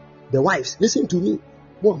woman. The wives, listen to me.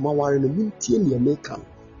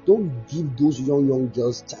 Don't give those young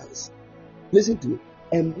girls chance. Listen to me.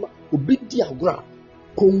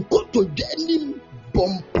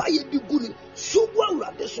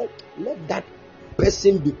 Let that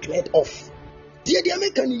person be cleared off.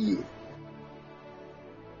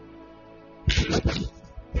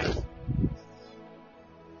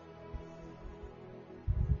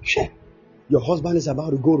 Your husband is about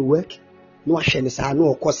to go to work. What are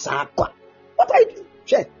you doing?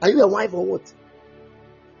 Are you a wife or what?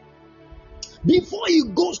 Before he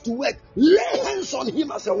goes to work, lay hands on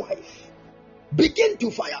him as a wife. Begin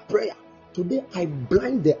to fire prayer. Today, I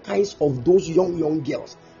blind the eyes of those young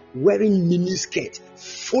girls wearing miniskirt,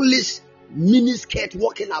 foolish miniskirt,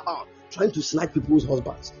 walking about, trying to snatch people's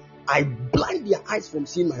husbands. I blind their eyes from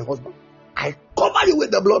seeing my husband. I cover you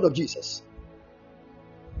with the blood of Jesus.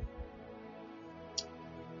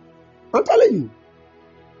 I'm telling you.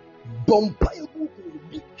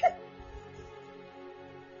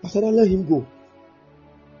 I said, I'll let him go.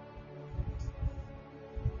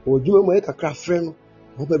 I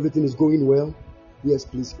hope everything is going well. Yes,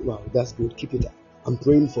 please. Wow, that's good. Keep it up. I'm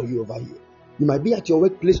praying for you over here. You might be at your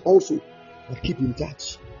workplace also, but keep in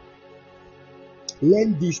touch.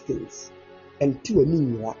 Learn these things. And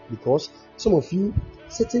because some of you,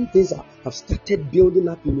 certain things have started building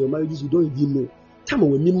up in your marriages you don't even know. Time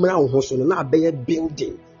when you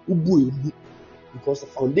building. because the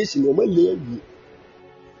foundation you lay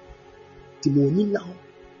now.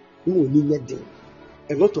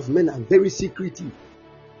 A lot of men are very secretive.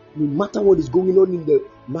 No matter what is going on in the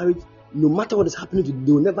marriage, no matter what is happening to them,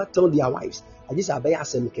 they will never tell their wives. At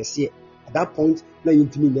that point, now you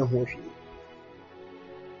intimate.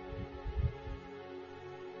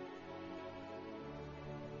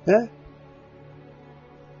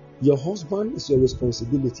 Your husband is your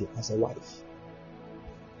responsibility as a wife.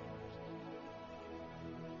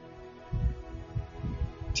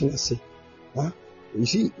 Can I say? You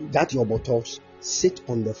see that your bottles sit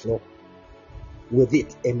on the floor with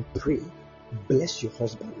it and pray. Bless your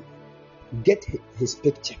husband. Get his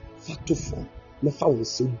picture. Photo form.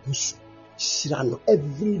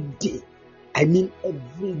 Every day. I mean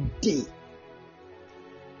every day.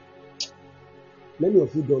 Many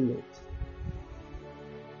of you don't know it.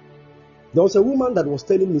 There was a woman that was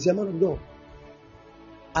telling me, say, man of God,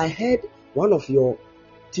 I heard one of your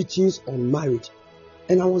teachings on marriage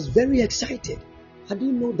and I was very excited. I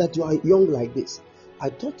didn't know that you are young like this. I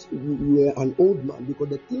thought you were an old man because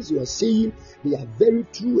the things you are saying, they are very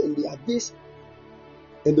true and they are this.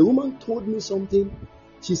 And the woman told me something.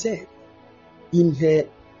 She said, in her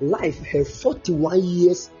life, her 41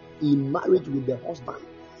 years in marriage with the husband,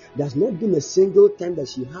 there's not been a single time that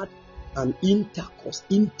she had an intercourse,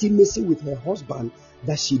 intimacy with her husband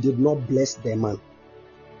that she did not bless the man.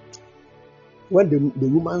 When the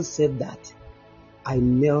woman said that, I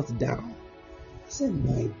knelt down. I said,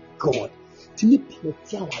 my God,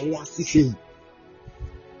 anytime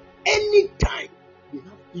they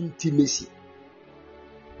have intimacy,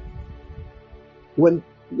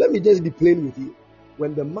 let me just be plain with you.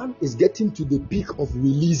 When the man is getting to the peak of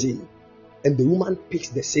releasing and the woman picks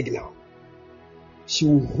the signal, she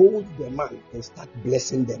will hold the man and start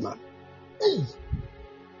blessing the man. Hey.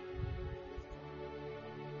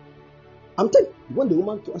 I'm telling you, when the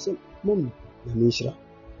woman told us, Mommy,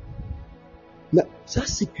 now, that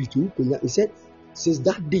secret, he said, since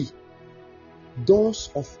that day, doors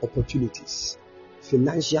of opportunities,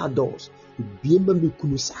 financial doors,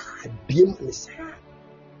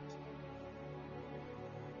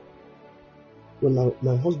 when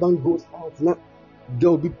my husband goes out now, there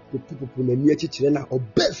will be people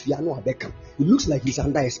it looks like he's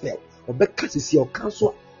under a spell. The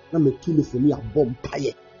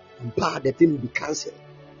thing will be cancelled.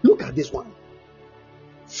 Look at this one.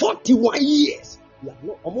 41 years. You have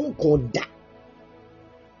not among God that.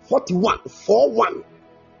 41.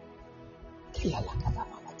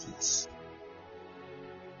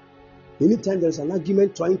 Anytime there's an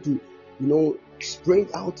argument trying to, spring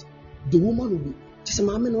out, the woman will be just a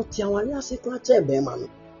man not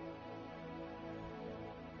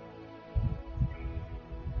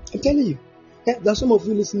I'm telling you, there's some of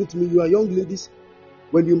you listening to me, you are young ladies.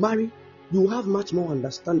 When you marry, you have much more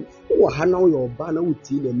understanding. Your banner will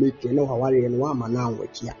tell you make no worry and one man now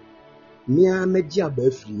work here. Near Media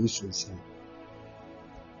Befree issues.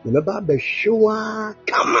 Remember the show,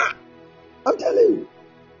 come on. I'm telling you.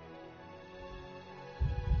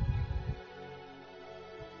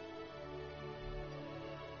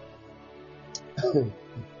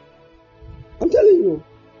 I'm telling you.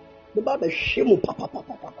 The Bible shame papa.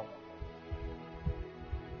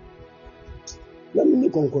 Let me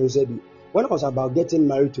make one concept. When I was about getting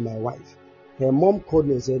married to my wife, her mom called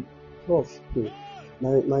me and said, Prof,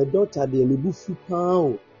 my daughter they may be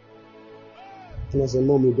pound. And I said,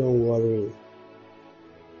 Mommy, don't worry.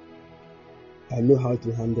 I know how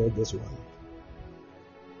to handle this one.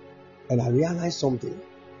 And I realized something.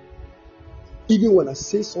 Even when I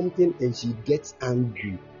say something and she gets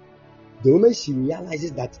angry, the moment she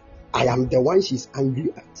realizes that I am the one she's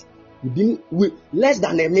angry at, within less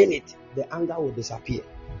than a minute, the anger will disappear.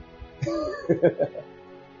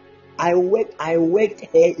 I worked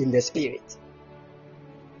her in the spirit.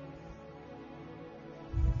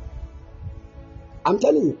 I'm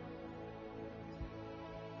telling you.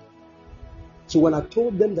 So when I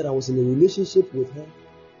told them that I was in a relationship with her,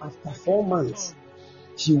 after 4 months,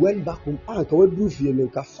 she went back home.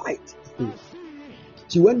 Fight.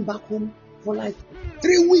 She went back home for like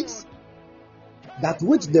 3 weeks. That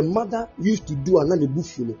which the mother used to do another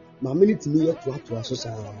buffalo. My minute me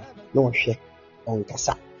to no share on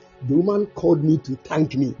Kasa. The woman called me to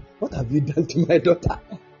thank me. What have you done to my daughter?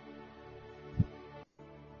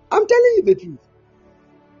 I'm telling you the truth.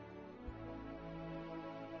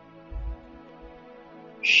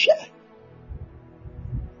 Share.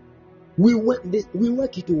 We work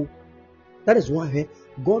it all. That is why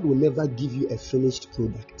God will never give you a finished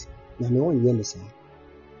product.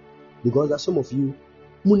 Because there are some of you,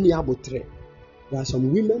 there are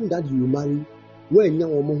some women that you marry, when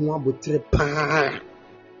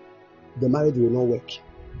the marriage will not work.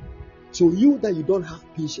 So you that you don't have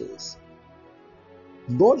patience,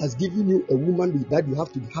 God has given you a woman that you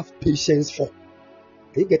have to have patience for.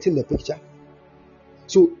 Are you getting the picture?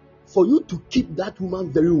 So for you to keep that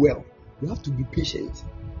woman very well, you have to be patient.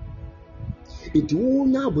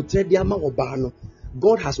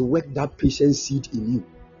 God has worked that patience seed in you.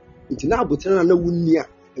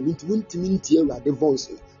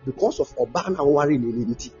 Because of Obana worry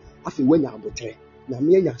in after when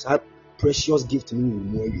you precious gift.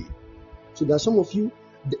 So there are some of you,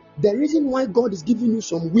 the reason why God is giving you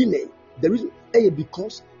some women, the reason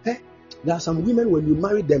because there are some women when you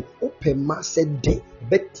marry them, open mass day,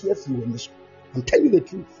 better you. I'm telling you the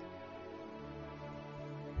truth.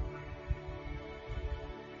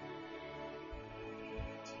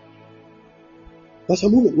 There are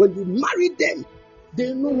some women when you marry them,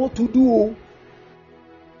 they know what to do.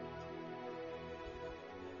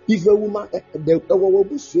 If a woman, the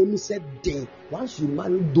said, once you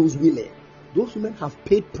marry those women have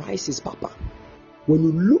paid prices, Papa. When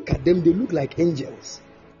you look at them, they look like angels.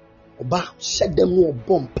 Set them no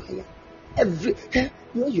bomb. Every let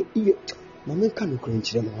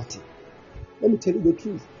me tell you the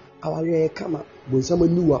truth. Our come when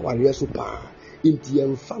someone knew our super into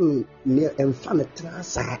and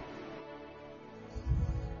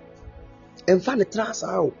trasa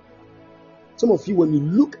out. Some of you, when you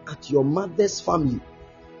look at your mother's family,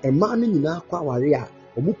 a man in Aquaria,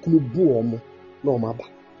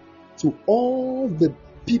 so all the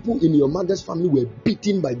people in your mother's family were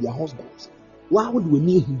beaten by their husbands. Why would we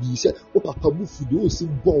need him? He said, "Oh, Papa, you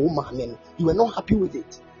were not happy with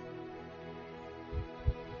it."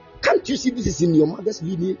 Can't you see this is in your mother's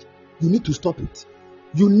lineage? You need to stop it.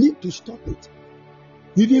 You need to stop it.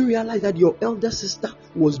 You didn't realize that your elder sister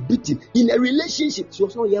was beaten in a relationship. She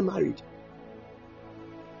was not yet married.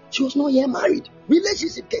 She was not yet married.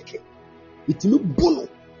 Relationship keke. It's no bono.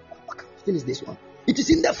 What kind of thing is this one? It is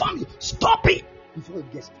in the family. Stop it before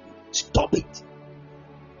it gets to you. Stop it.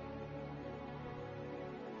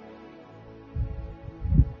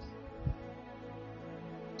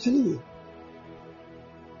 Telling you.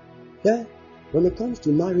 Yeah. When it comes to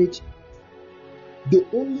marriage, the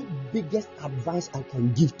only biggest advice I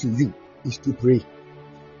can give to you is to pray.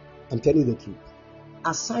 I'm telling you the truth.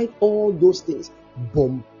 Aside all those things,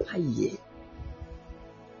 bompaye.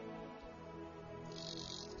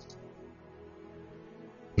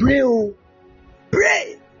 Pray, oh,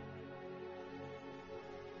 pray.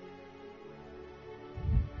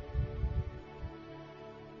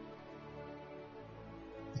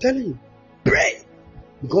 I'm telling you, pray.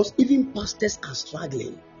 Because even pastors are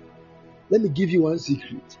struggling. Let me give you one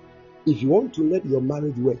secret. If you want to let your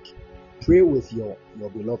marriage work, pray with your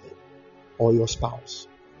beloved or your spouse.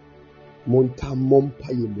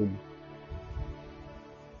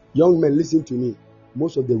 Young men, listen to me.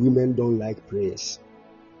 Most of the women don't like prayers.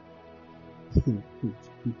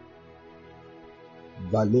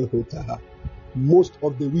 Most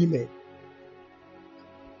of the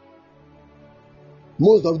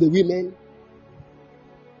women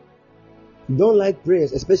don't like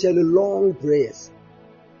prayers, especially long prayers.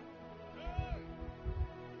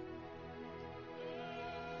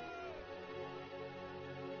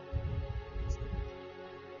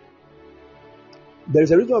 There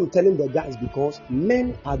is a reason I'm telling the guys, because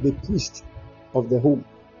men are the priest of the home.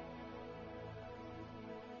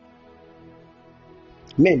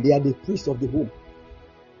 Men, they are the priest of the home.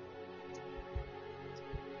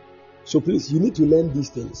 So please, you need to learn these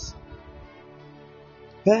things.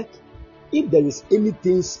 But if there is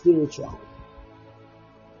anything spiritual,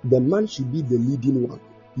 the man should be the leading one.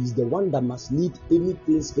 He's the one that must lead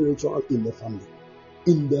anything spiritual in the family,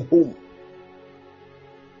 in the home.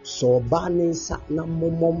 So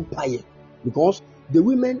because the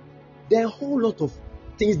women, there are a whole lot of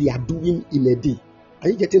things they are doing in a day. Are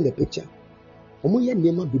you getting the picture?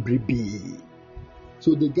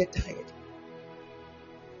 So they get tired.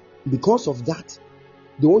 Because of that,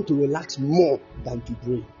 they want to relax more than to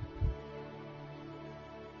pray.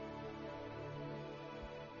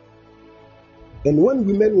 And when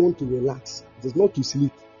women want to relax, it is not to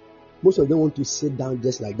sleep. Most of them want to sit down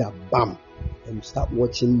just like that, bam, and start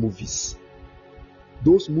watching movies.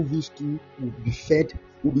 Those movies too will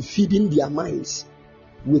be feeding their minds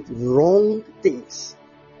with wrong things.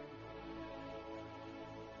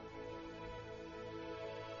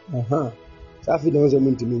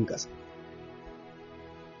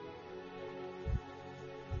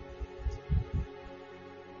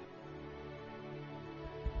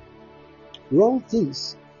 Wrong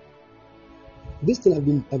things. This thing I've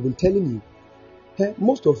been telling you.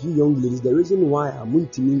 Most of you young ladies, the reason why I'm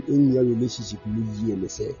in your relationship with you,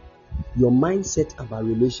 say your mindset about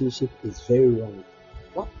relationship is very wrong.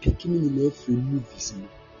 What picking in every movies?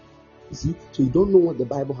 You see, so you don't know what the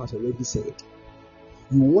Bible has already said.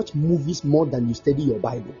 You watch movies more than you study your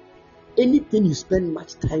Bible. Anything you spend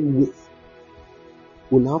much time with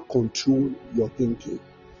will now control your thinking.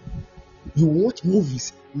 You watch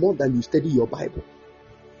movies more than you study your Bible.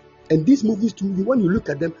 And these movies too, when you look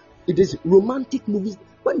at them, it is romantic movies.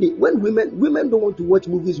 When women don't want to watch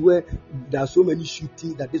movies where there are so many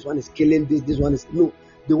shooting that this one is killing this one is no.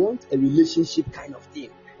 They want a relationship kind of thing.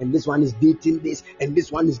 And this one is dating this, and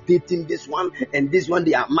this one is dating this one, and this one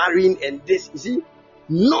they are marrying, and this, you see,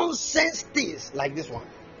 nonsense things like this one.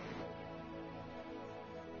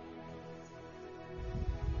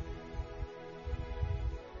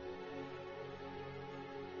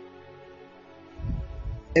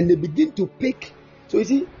 And they begin to pick. So you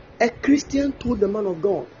see, a Christian told the man of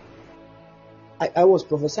God. I was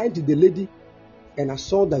prophesying to the lady, and I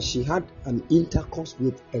saw that she had an intercourse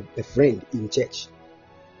with a friend in church.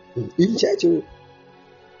 In church.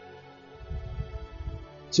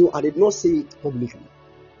 So I did not say it publicly.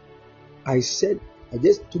 I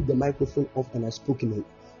just took the microphone off and I spoke in it.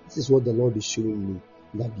 This is what the Lord is showing me,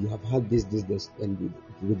 that you have had this, and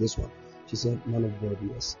with this one. She said, man of God,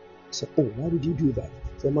 yes. I said, oh, why did you do that?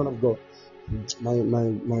 I said, man of God,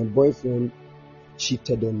 my boyfriend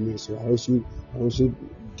cheated on me, so I also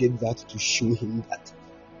did that to show him that.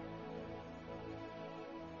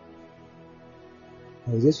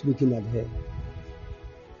 I was just looking at her.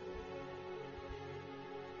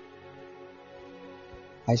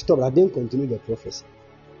 I stopped. I didn't continue the prophecy.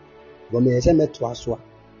 But me say me to aswa.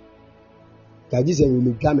 Kaji say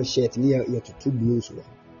we got me shirt near to two blues.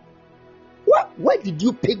 Where did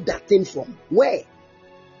you pick that thing from? Where?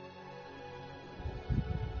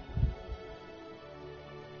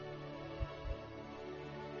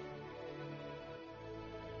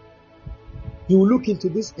 You will look into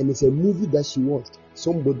this, and it's a movie that she watched.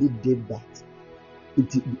 Somebody did that.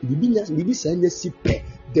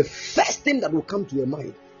 The first thing that will come to your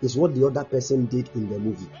mind is what the other person did in the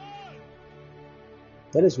movie.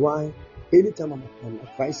 That is why anytime I'm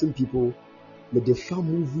advising people, that they found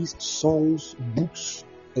movies, songs, books,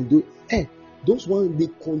 and those ones, they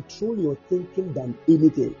control your thinking than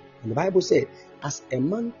anything. And the Bible said, as a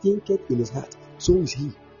man thinketh in his heart, so is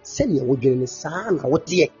he.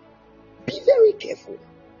 Be very careful.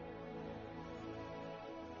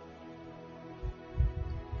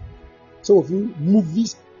 Some of you,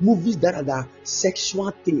 movies that are the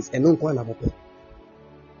sexual things and non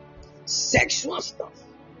sexual stuff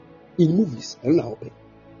in movies and now.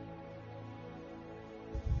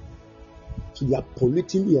 So they are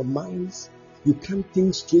polluting your minds. You can't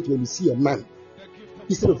think straight when you see a man.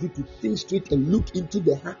 Instead of you to think straight and look into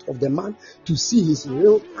the heart of the man to see his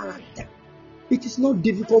real character. It is not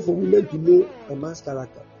difficult for women to know a man's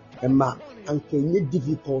character. A man, and can it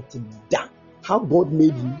difficult to that? How God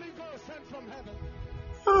made you?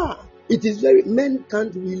 It is men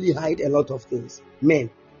can't really hide a lot of things. Men.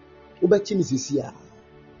 But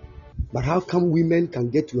how come women can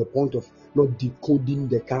get to a point of not decoding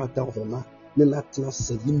the character of a man? Not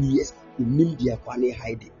 7 years in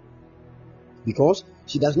hiding. Because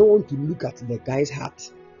she does not want to look at the guy's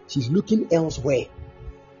heart. She's looking elsewhere.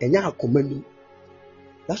 And now commending.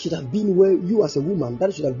 That should have been where you as a woman,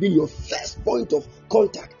 that should have been your first point of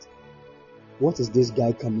contact. What is this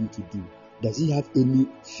guy coming to do? Does he have any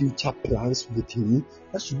future plans with me?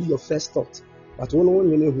 That should be your first thought. But the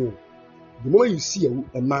moment you see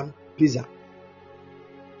a man, please,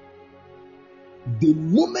 the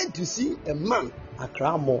moment you see a man, I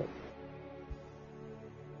cry more.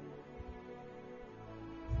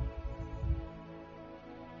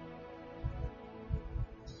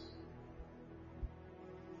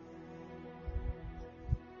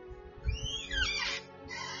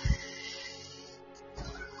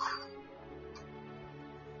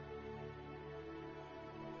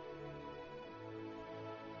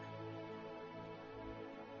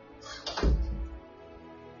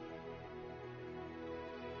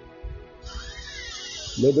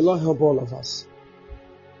 May the Lord help all of us.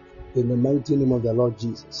 In the mighty name of the Lord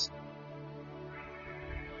Jesus.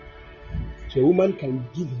 So a woman can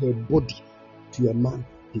give her body to a man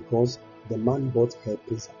because the man bought her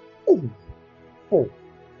pizza. Oh.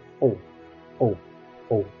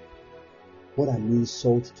 What an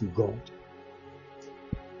insult to God.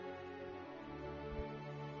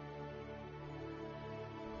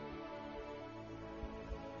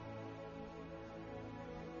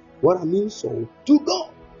 What an insult to God.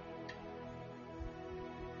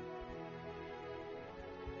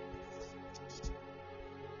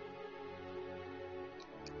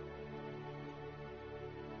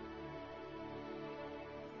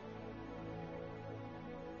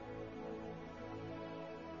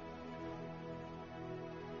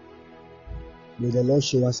 May the Lord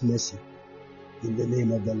show us mercy in the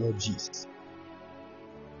name of the Lord Jesus.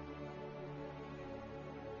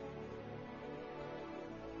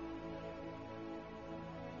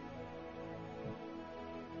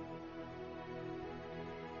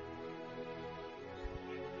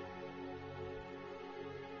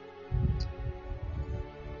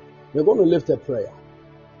 We're going to lift a prayer.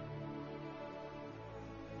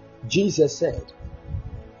 Jesus said,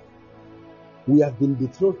 we have been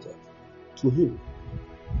betrothed to him.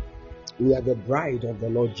 We are the bride of the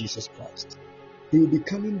Lord Jesus Christ. He will be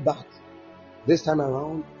coming back. This time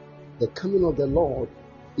around, the coming of the Lord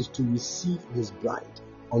is to receive his bride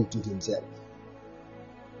unto himself.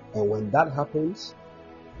 And when that happens,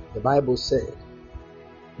 the Bible said,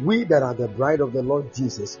 we that are the bride of the Lord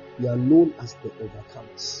Jesus, we are known as the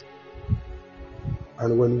overcomers.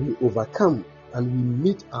 And when we overcome and we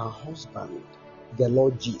meet our husband, the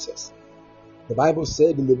Lord Jesus, the Bible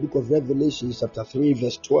said in the book of Revelation, chapter 3,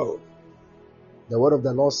 verse 12, the word of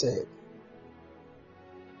the Lord said,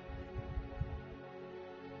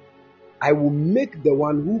 I will make the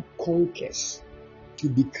one who conquers to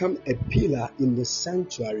become a pillar in the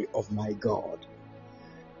sanctuary of my God,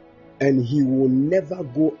 and he will never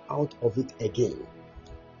go out of it again.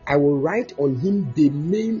 I will write on him the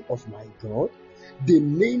name of my God, the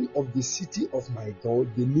name of the city of my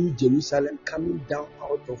God, the new Jerusalem coming down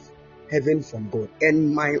out of heaven from God,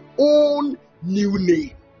 and my own new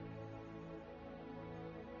name.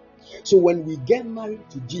 So when we get married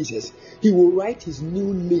to Jesus, he will write his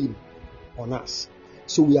new name on us.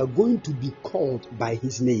 So we are going to be called by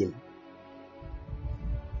his name.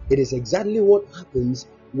 It is exactly what happens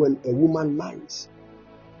when a woman marries.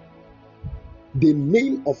 The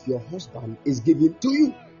name of your husband is given to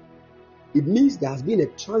you. It means there has been a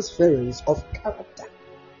transference of character.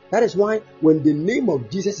 That is why when the name of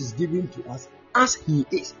Jesus is given to us, as he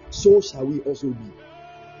is, so shall we also be.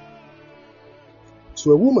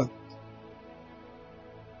 So a woman,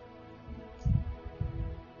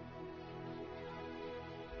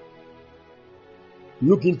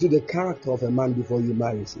 look into the character of a man before you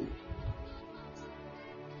marry him.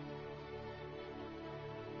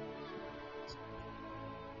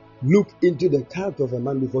 Look into the character of a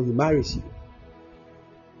man before he marries you.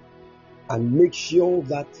 And make sure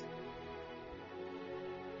that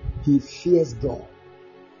he fears God.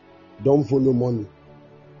 Don't follow money.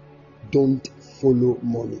 Don't follow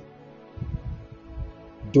money.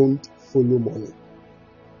 Don't follow money.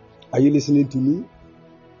 Are you listening to me?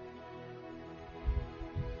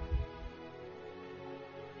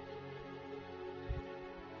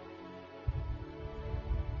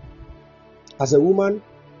 As a woman,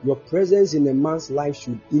 your presence in a man's life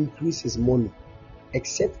should increase his money,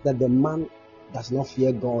 except that the man does not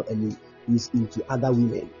fear God and he is into other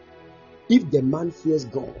women. If the man fears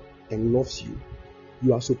God and loves you,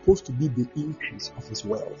 you are supposed to be the increase of his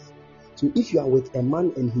wealth. So if you are with a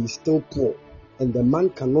man and he is still poor, and the man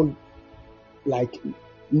cannot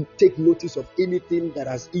take notice of anything that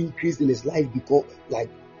has increased in his life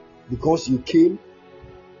because you came,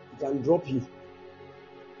 he can drop you.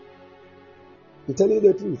 I'm telling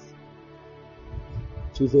you the truth.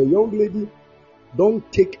 So if you're a young lady,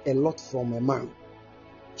 don't take a lot from a man.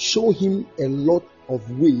 Show him a lot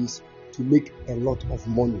of ways to make a lot of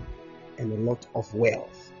money and a lot of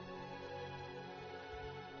wealth.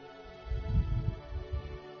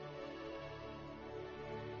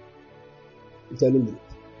 I'm telling you.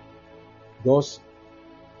 Because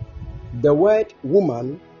the word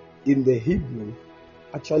woman in the Hebrew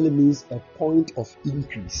actually means a point of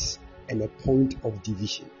increase and a point of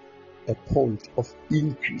division. A point of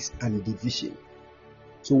increase and division.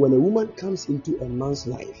 So when a woman comes into a man's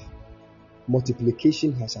life,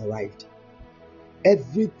 multiplication has arrived.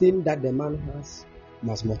 Everything that the man has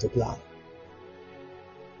must multiply.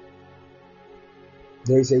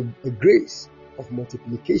 There is a grace of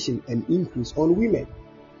multiplication and increase on women.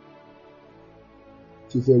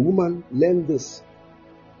 So if a woman learn this,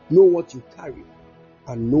 know what you carry,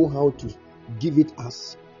 and know how to give it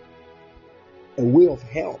as a way of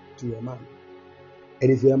help to a man.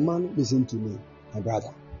 And if you're a man, listen to me, my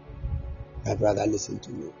brother, listen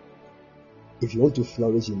to me. If you want to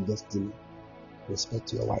flourish in destiny,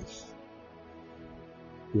 respect your wife.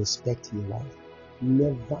 Respect your wife.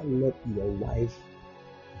 Never let your wife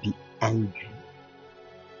be angry.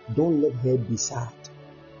 Don't let her be sad.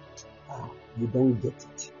 You don't get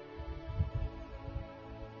it.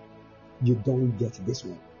 You don't get this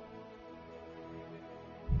one.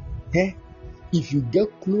 If you get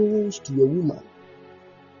close to a woman,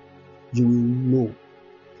 you will know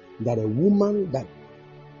that a woman that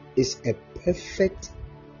is a perfect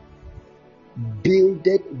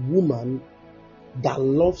builded woman that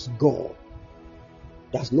loves God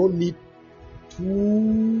does not need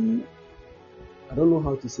to, I don't know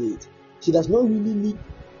how to say it. She does not really need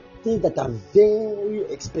things that are very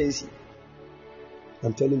expensive.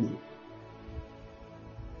 I'm telling you.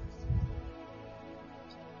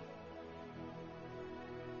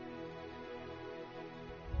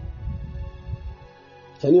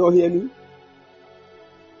 Can you all hear me?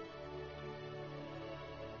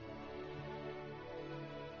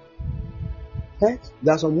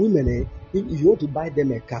 There are some women, if you want to buy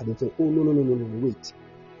them a car, they say, oh, no, wait.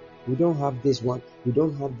 We don't have this one. We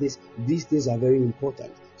don't have this. These things are very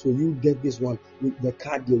important. So you get this one. The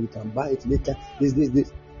car deal, we can buy it later.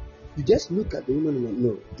 This. You just look at the woman.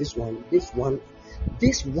 No, this one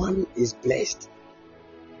is blessed.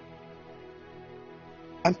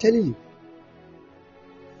 I'm telling you.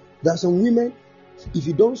 There are some women, if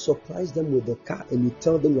you don't surprise them with the car and you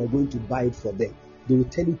tell them you are going to buy it for them, they will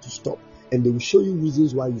tell you to stop. And they will show you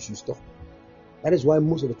reasons why you should stop. That is why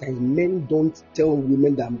most of the time men don't tell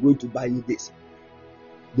women that I'm going to buy you this.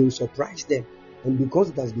 They will surprise them. And because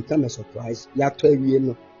it has become a surprise, they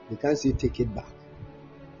can't say take it back.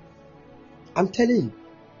 I'm telling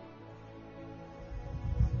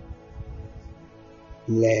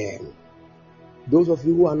you. Learn. Those of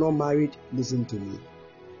you who are not married, listen to me.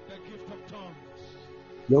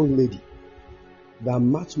 Young lady, there are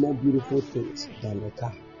much more beautiful things than a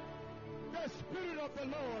car.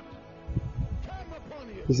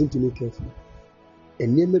 Listen to me carefully.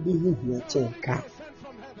 And never be who you are car.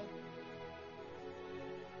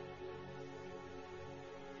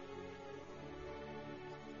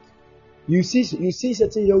 You see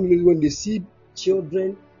certain young ladies, when they see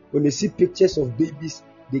children, when they see pictures of babies,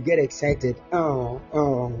 they get excited. Then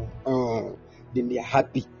they are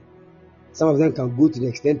happy. Some of them can go to the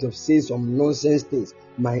extent of saying some nonsense things.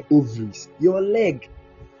 My ovaries, your leg.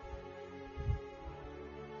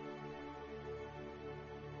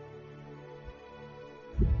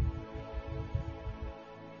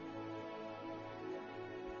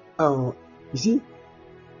 You see,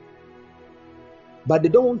 but they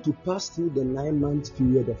don't want to pass through the 9-month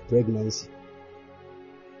period of pregnancy.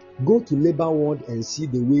 Go to labor ward and see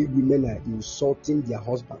the way women are insulting their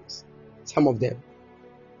husbands. Some of them.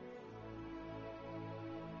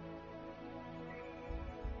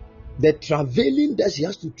 The traveling that she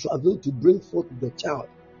has to travel to bring forth the child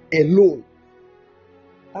alone.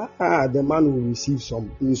 The man will receive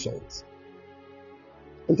some insults.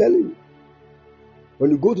 I'm telling you. When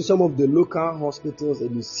you go to some of the local hospitals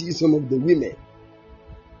and you see some of the women,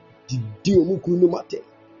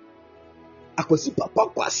 akwasi papa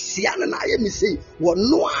kwasia na aye mi say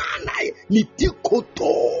wono ana ni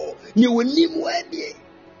tikoto ni wonim wadie.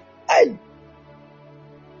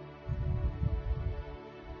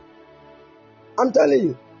 I'm telling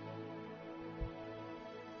you.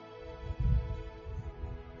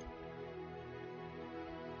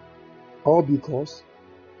 All because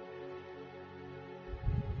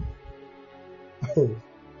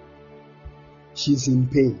she's in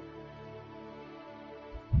pain.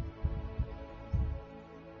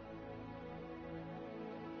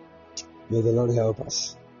 May the Lord help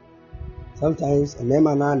us. Sometimes a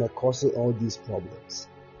man are causing all these problems.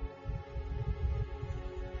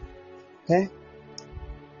 Okay?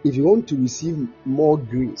 If you want to receive more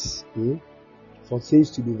grace, for things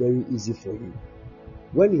to be very easy for you,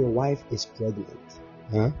 when your wife is pregnant,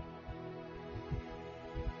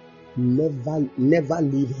 never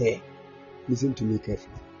leave her. Listen to me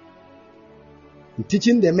carefully. I'm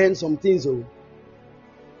teaching the men some things.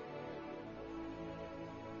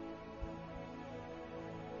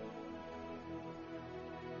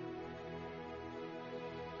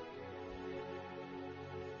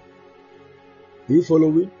 Do you follow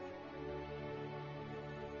me?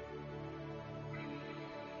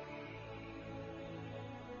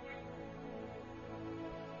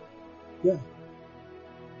 Yeah.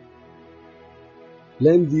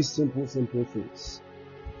 Learn these simple things.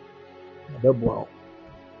 The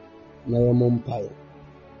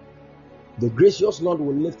gracious Lord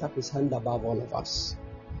will lift up his hand above all of us.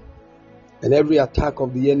 And every attack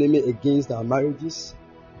of the enemy against our marriages,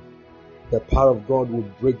 the power of God will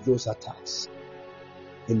break those attacks.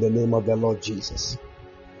 In the name of the Lord Jesus.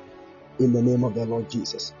 In the name of the Lord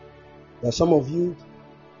Jesus. There are some of you,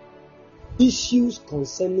 issues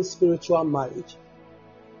concerning spiritual marriage.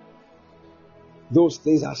 Those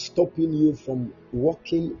things are stopping you from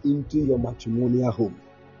walking into your matrimonial home.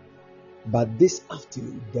 But this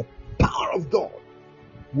afternoon, the power of God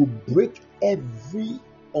will break every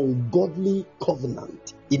ungodly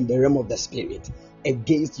covenant in the realm of the spirit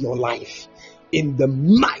against your life. In the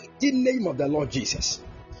mighty name of the Lord Jesus.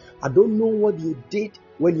 I don't know what you did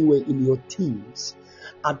when you were in your teens.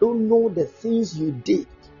 I don't know the things you did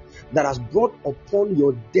that has brought upon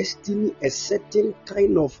your destiny a certain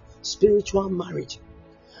kind of spiritual marriage.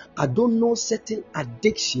 I don't know certain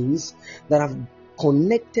addictions that have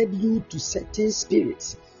connected you to certain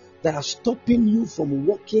spirits that are stopping you from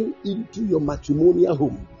walking into your matrimonial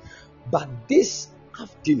home. But this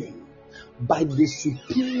afternoon, by the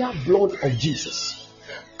superior blood of Jesus,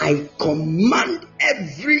 I command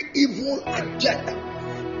every evil agenda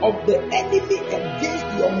of the enemy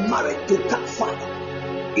against your marriage to catch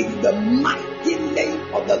fire in the mighty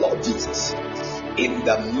name of the Lord Jesus. In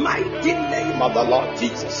the mighty name of the Lord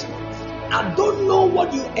Jesus. I don't know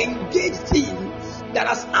what you engaged in that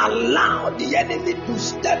has allowed the enemy to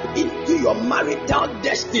step into your marital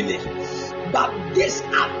destiny. But this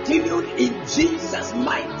afternoon, in Jesus'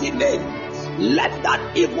 mighty name, let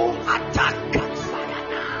that evil attack catch fire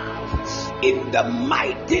now. In the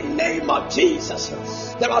mighty name of Jesus.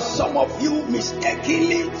 There are some of you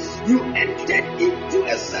mistakenly, you entered into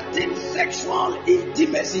a certain sexual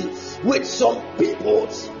intimacy with some people,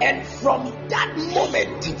 and from that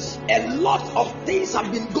moment, a lot of things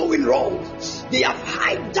have been going wrong. They have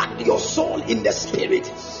hijacked your soul in the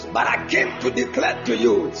spirit. But I came to declare to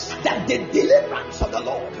you that the deliverance of the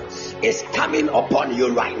Lord is coming upon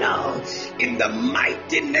you right now. In the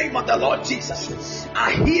mighty name of the Lord Jesus.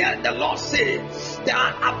 I hear the Lord say there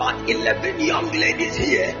are about 11 young ladies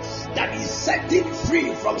here that is setting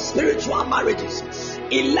free from spiritual marriages.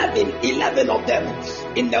 11 of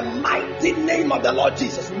them, in the mighty name of the Lord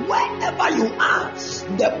Jesus. Wherever you are,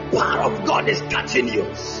 the power of God is touching you.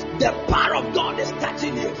 The power of God is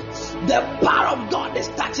touching you. The power of God is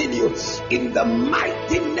touching you. In the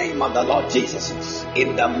mighty name of the Lord Jesus.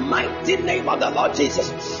 In the mighty name of the Lord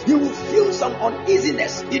Jesus. You will feel some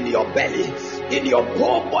uneasiness in your belly, in your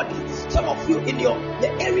whole body. Some of you in the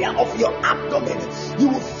area of your abdomen. You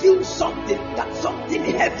will feel something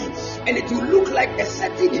heavy, and it will look like a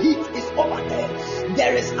certain heat is over there.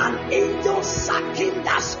 There is an angel sucking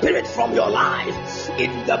that spirit from your life.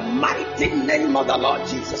 In the mighty name of the Lord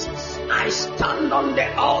Jesus, I stand on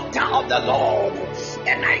the altar of the Lord,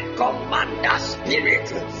 and I command that spirit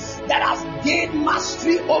that has gained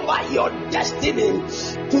mastery over your destiny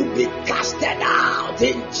to be casted out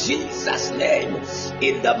in Jesus' name.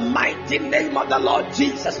 In the mighty name of the Lord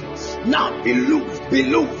Jesus. Now be loosed, be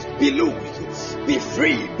loosed, be loosed. Be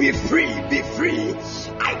free, be free, be free.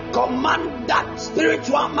 I command that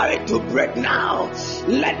spiritual marriage to break now.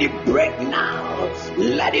 Let it break now.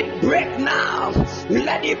 Let it break now.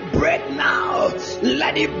 Let it break now.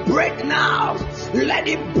 Let it break now. Let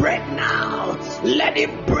it break now. Let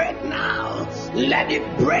it break now. Let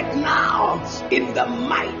it break now. In the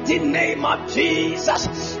mighty name of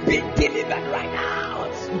Jesus, be delivered right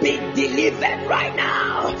now. Be delivered right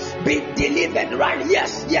now. Be delivered right now.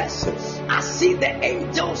 Yes, yes. I see the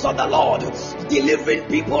angels of the Lord delivering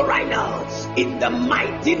people right now. In the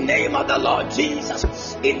mighty name of the Lord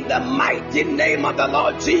Jesus. In the mighty name of the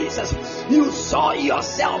Lord Jesus. You saw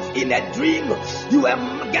yourself in a dream. You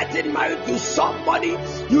were getting married to somebody.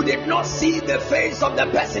 You did not see the face of the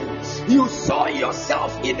person. You saw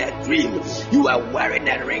yourself in a dream. You were wearing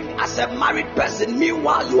a ring as a married person.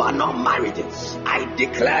 Meanwhile, you are not married. I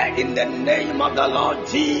declare in the name of the Lord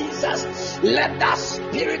Jesus, let that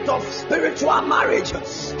spirit of spiritual marriage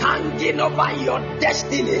hanging over your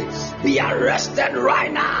destiny be arrested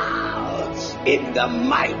right now. In the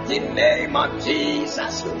mighty name of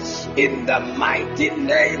Jesus. In the mighty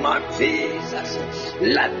name of Jesus.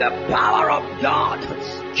 Let the power of God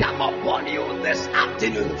come upon you this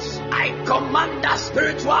afternoon. I command that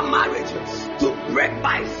spiritual marriage to break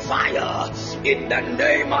by fire. In the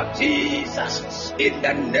name of Jesus. In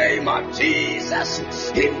the name of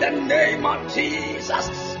Jesus. In the name of Jesus.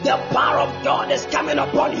 The power of God is coming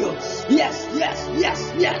upon you. Yes, yes,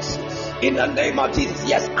 yes, yes. In the name of Jesus.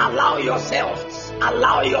 Yes, allow yourself.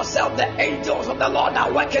 Allow yourself. The angels of the Lord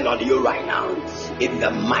are working on you right now. In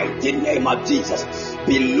the mighty name of Jesus.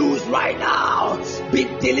 Be loosed right now. Be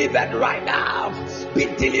delivered right now. Be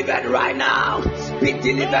delivered right now. Be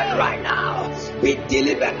delivered right now. Be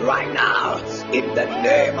delivered right now. In the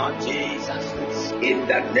name of Jesus. In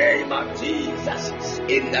the name of Jesus.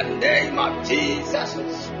 In the name of Jesus.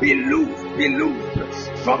 Be loosed. Be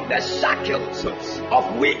loosed from the shackles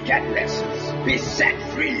of wickedness. Be set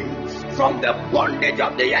free from the bondage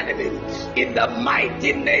of the enemy. In the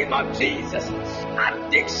mighty name of Jesus.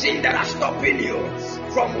 Addiction that are stopping you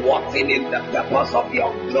from walking in the purpose of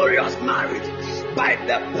your glorious marriage, by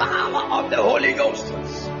the power of the Holy Ghost,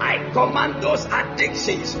 I command those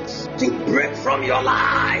addictions to break from your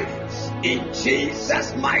life. In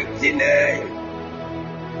Jesus' mighty name.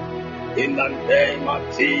 In the name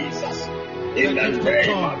of Jesus. In the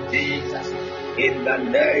name of Jesus. In the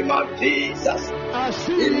name of Jesus.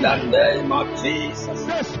 In the name of Jesus.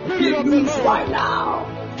 Be loose right now.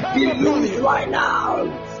 Be loose right now.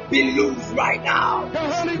 Be loose right now.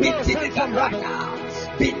 Be delivered right now.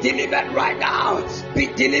 Be delivered right now. Be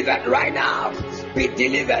delivered right now. Be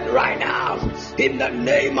delivered right now. In the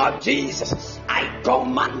name of Jesus. I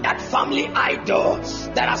command that family idol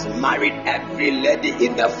that has married every lady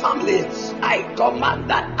in the family. I command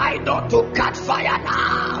that idol to catch fire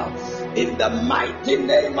now. In the mighty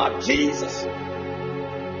name of Jesus.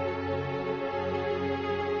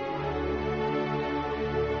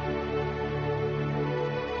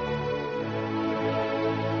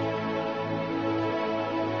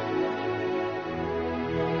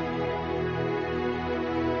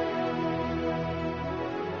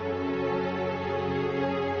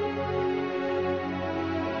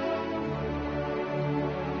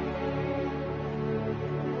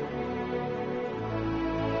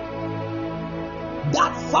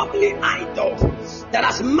 That family idol that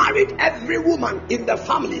has married every woman in the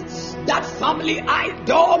family, that family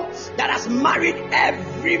idol that has married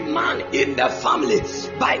every man in the family,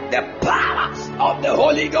 by the power of the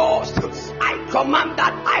Holy Ghost, I command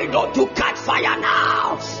that idol to catch fire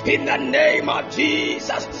now. In the name of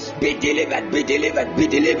Jesus, be delivered, be delivered, be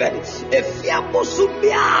delivered. If you are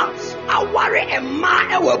Musumia, aware ema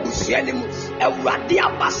ewa busuanim, ewrade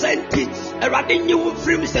abasenti, ewrade nyewu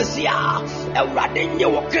frim sesia, ewrade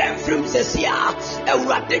nyewu kran frim sesia,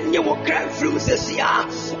 ewrade nyewu kran frim sesia.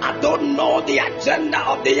 I don't know the agenda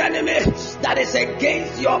of the enemy that is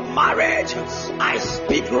against your marriage. I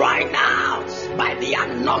speak right now by the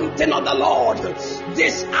anointing of the Lord.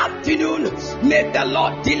 This afternoon, may the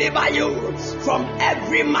Lord deliver you from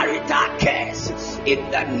every marital curse.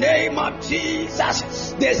 In the name of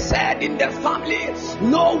Jesus. They said in the family,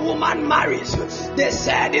 no woman marries. They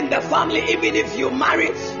said in the family, even if you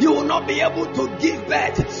marry, you will not be able to give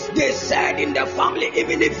birth. They said in the family,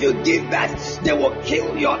 even if you give birth, they will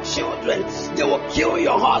kill your children, they will kill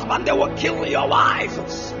your husband, they will kill your wife.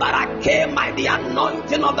 But I came by the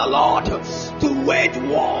anointing of the Lord to wage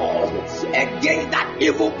war against that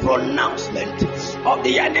evil pronouncement of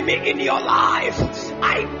the enemy in your life.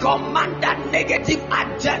 I command that negative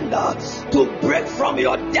agenda to break from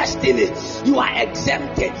your destiny. You are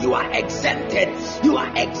exempted. You are exempted. You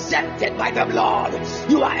are exempted by the blood.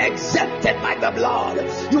 You are exempted by the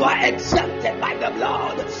blood. You are exempted by the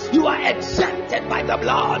blood. You are exempted by the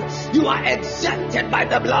blood. You are exempted by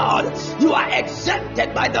the blood. You are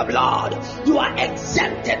exempted by the blood. You are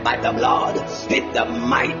exempted by the blood. In the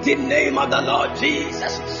mighty name of the Lord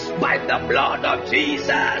Jesus, by the blood of Jesus,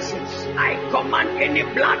 I command any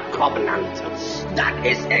blood covenant that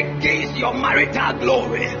is against your marital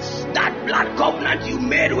glory, that blood covenant you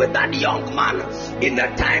made with that young man in the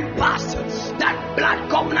time past, that blood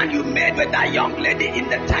covenant you made with that young lady in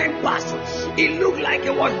the time past, it looked like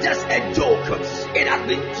it was just a joke. It has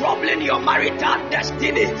been troubling your marital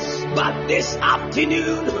destiny. But this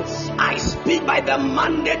afternoon, I speak by the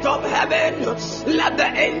mandate of heaven. Let the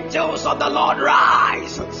angels of the Lord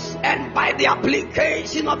rise, and by the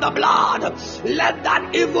application of the blood, let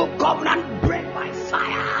that evil covenant break by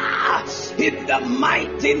fire. In the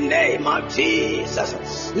mighty name of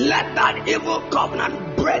Jesus, let that evil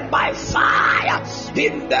covenant break by fire.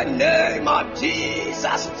 In the name of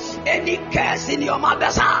Jesus, any curse in your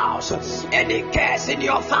mother's house, any curse in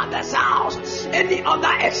your father's house, any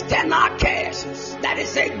other external curse that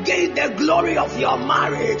is against the glory of your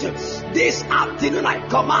marriage, this afternoon I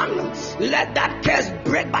command, let that curse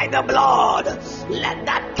break by the blood. Let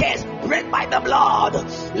that curse break by the blood.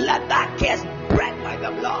 Let that curse break by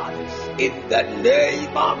the blood. In the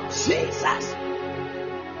name of Jesus.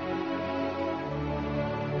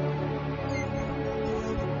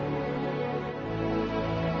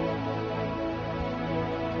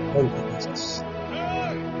 Thank you, Jesus.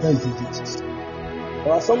 Thank you, Jesus.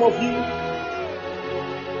 There are some of you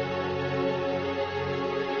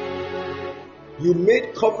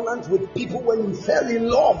made covenants with people when you fell in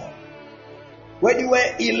love. When you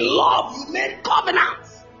were in love, you made covenants.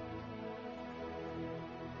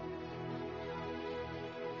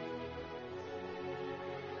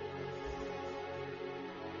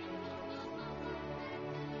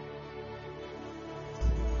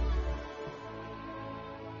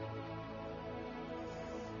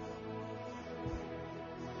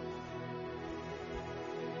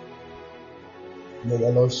 May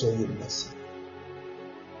the Lord show you mercy.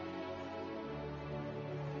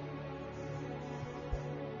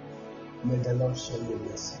 May the Lord show you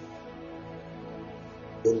mercy.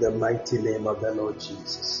 In the mighty name of the Lord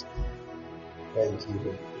Jesus. Thank you,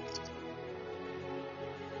 Lord.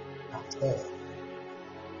 Yes.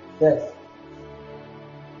 Yes.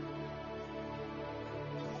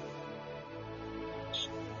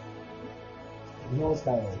 No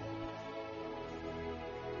style.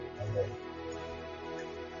 Amen.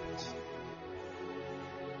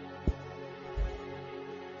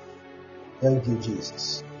 Thank you,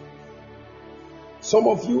 Jesus. Some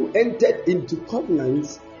of you entered into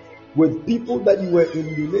covenants with people that you were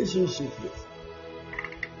in relationship with.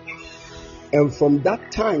 And from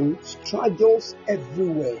that time, struggles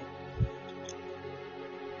everywhere.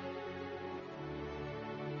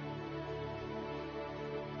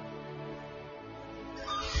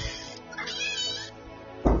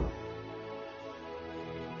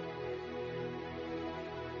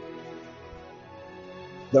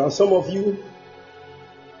 There are some of you,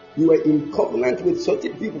 you were in covenant with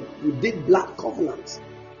certain people. You did blood covenants.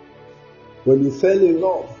 When you fell in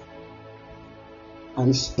love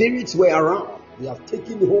and spirits were around, they have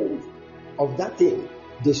taken hold of that thing,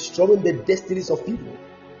 destroying the destinies of people.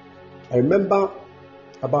 I remember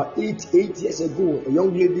about 8 years ago, a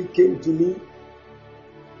young lady came to me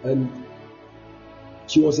and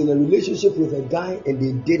she was in a relationship with a guy and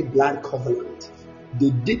they did blood covenant. They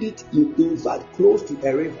did it in fact close to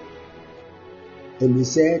a river. And he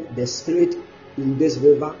said the spirit in this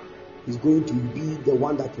river is going to be the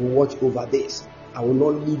one that will watch over this. I will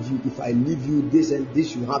not leave you. If I leave you, this and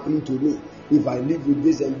this should happen to me. If I leave you,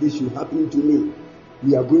 this and this should happen to me.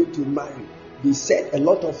 We are going to marry. They said a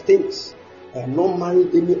lot of things. I am not marrying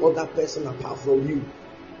any other person apart from you.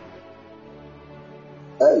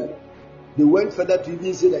 Hey, they went further to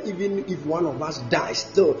even say that even if one of us dies,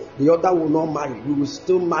 still the other will not marry. We will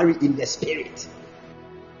still marry in the spirit.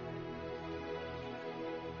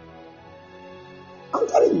 I'm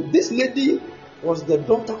telling you, this lady was the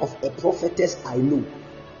daughter of a prophetess I know.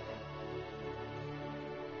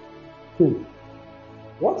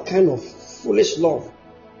 What kind of foolish love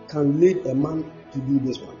can lead a man to do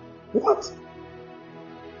this one? What?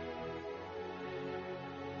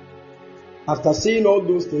 After saying all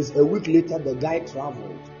those things, a week later, the guy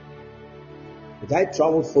traveled. The guy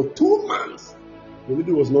traveled for 2 months. The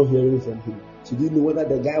lady was not hearing from him. She didn't know whether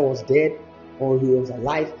the guy was dead or he was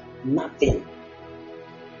alive. Nothing.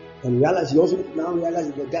 And she also now realized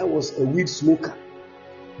that the guy was a weed smoker,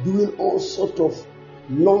 doing all sorts of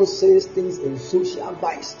nonsense things and social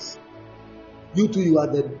vices. You too, you are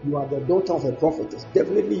the daughter of a prophetess.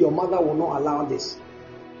 Definitely your mother will not allow this.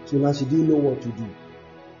 So now she didn't know what to do.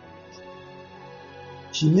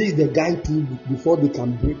 She needs the guy too before they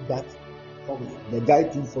can break that covenant. The guy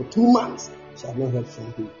too for 2 months, she had not heard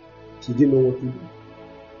from him. She didn't know what to do.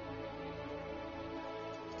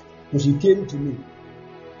 So she came to me.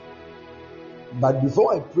 But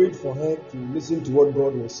before I prayed for her to listen to what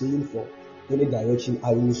God was saying for any direction,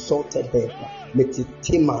 I insulted her.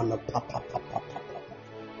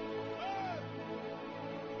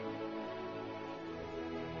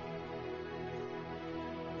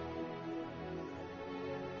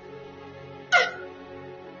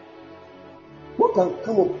 What can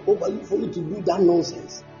come up over you for you to do that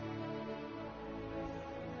nonsense?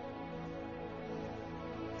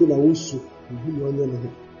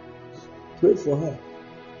 Pray for her.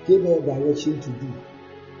 Give her direction to do.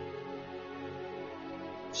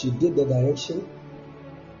 She did the direction.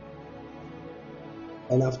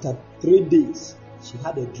 And after 3 days, she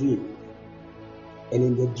had a dream. And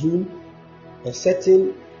in the dream,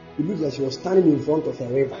 it looked like she was standing in front of a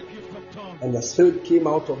river. And the spirit came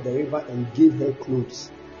out of the river and gave her clothes.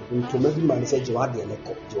 And to maybe man said,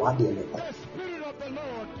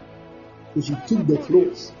 and she took the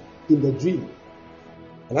clothes in the dream.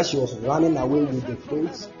 And as she was running away with the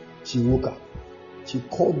clothes, she woke up. She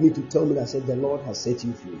called me to tell me that said the Lord has set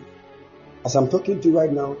you free. As I'm talking to you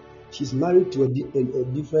right now, she's married to a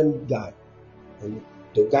different guy. And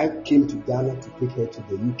the guy came to Ghana to take her to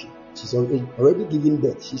the UK. She's already giving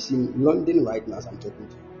birth. She's in London right now as I'm talking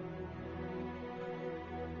to you.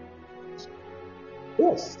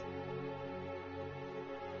 Yes.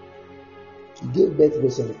 She gave birth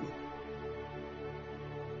recently.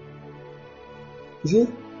 You see?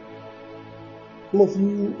 Some of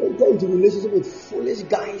you enter into a relationship with foolish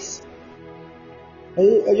guys.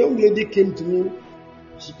 A young lady came to me.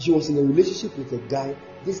 She was in a relationship with a guy.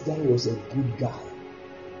 This guy was a good guy.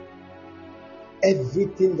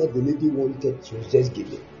 Everything that the lady wanted, she was just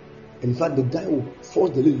giving. In fact, the guy would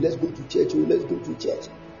force the lady, let's go to church, let's go to church.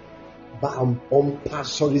 But I'm on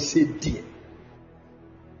pastor, said, dear.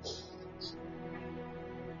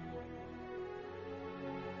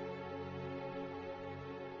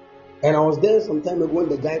 And I was there some time ago when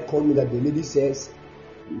the guy called me that the lady says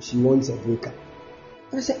she wants a breakup.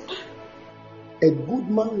 I said, a good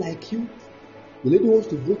man like you, the lady wants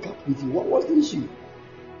to break up with you. What's the issue?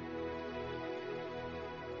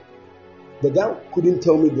 The guy couldn't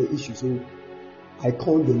tell me the issue, so I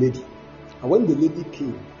called the lady. And when the lady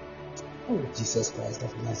came, oh, Jesus Christ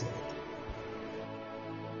of Nazareth.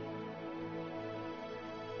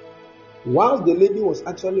 Whilst the lady was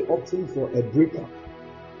actually opting for a breakup,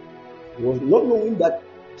 was not knowing that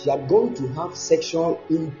she had gone to have sexual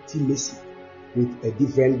intimacy with a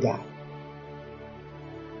different guy.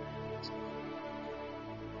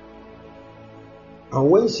 And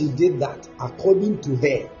when she did that, according to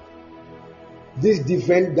her, this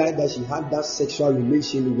different guy that she had that sexual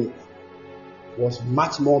relation with was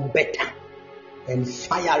much more better and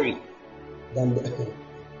fiery than the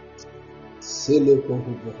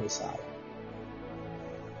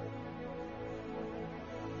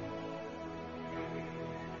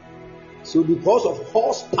So because of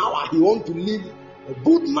horsepower, he wants to leave a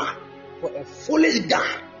good man for a foolish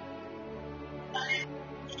guy.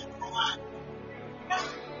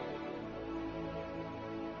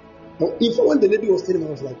 Even when the lady was telling me,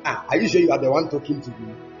 I was like, are you sure you are the one talking to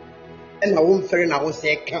me? And I won't fair and I won't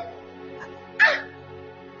say,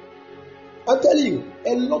 I'm telling you,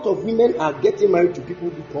 a lot of women are getting married to people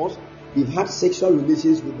because they've had sexual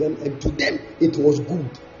relations with them, and to them it was good.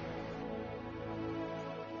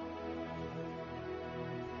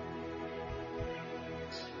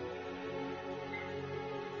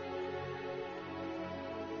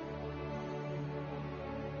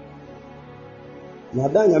 Now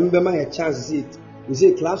that I remember my chance it. We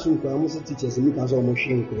say classroom for most teachers and because almost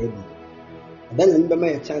shame already. Then I remember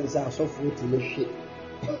my chance I saw food to the shit.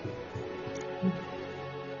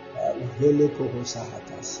 Vele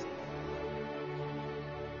kohosahatas.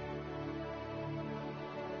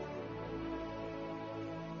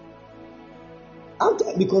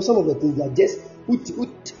 Because some of the things are just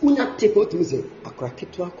take what me say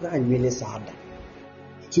and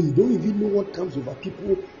so you don't even know what comes over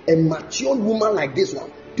people. A mature woman like this one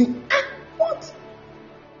to act what?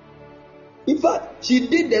 In fact, she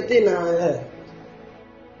did the thing.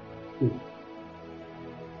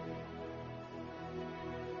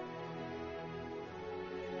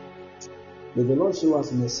 May the Lord show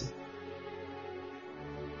us mercy.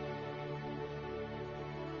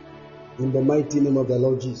 In the mighty name of the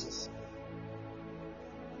Lord Jesus.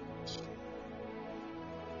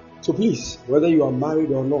 So please, whether you are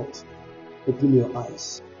married or not, open your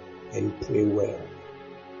eyes and pray well.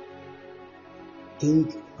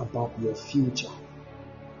 Think about your future.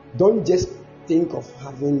 Don't just think of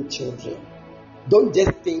having children. Don't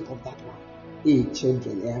just think of that one. Hey,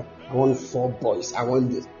 children, yeah, I want 4 boys. I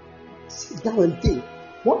want this. Sit down and think.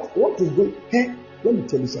 What is going? Hey, let me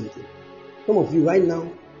tell you something. Some of you right now,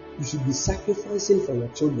 you should be sacrificing for your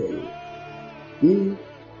children. You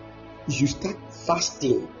should start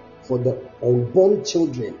fasting for the unborn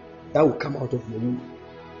children that will come out of your womb.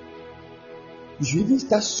 You should even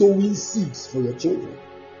start sowing seeds for your children.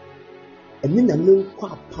 And then I'm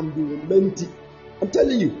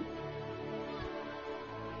telling you,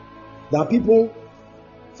 there are people,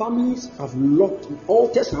 families have locked,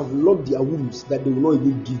 altars have locked their wombs that they will not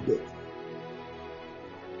even give birth.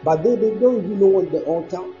 But they don't even know what the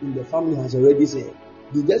altar in the family has already said.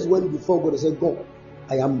 They just went before God and said, God,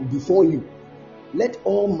 I am before you. Let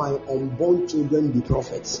all my unborn children be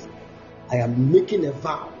prophets. I am making a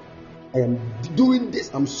vow. I am doing this.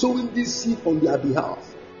 I'm sowing this seed on their behalf.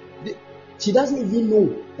 She doesn't even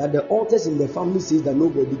know that the altars in the family says that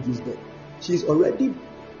nobody gives birth. She's already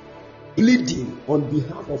pleading on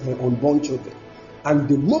behalf of her unborn children. And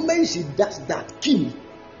the moment she does that,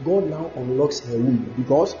 God now unlocks her womb,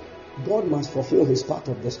 because God must fulfill his part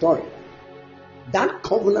of the story. That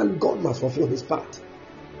covenant, God must fulfill his part.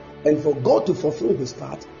 And for God to fulfill his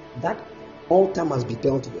part, that altar must be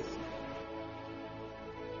dealt with.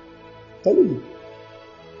 Telling you.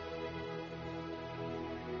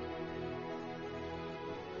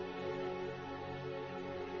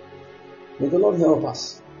 May the Lord help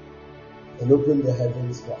us and open the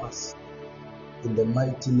heavens for us. In the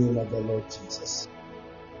mighty name of the Lord Jesus.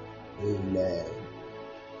 Amen.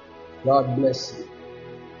 God bless you.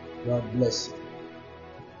 God bless you.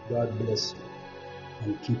 God bless you.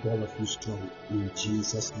 And keep all of you strong in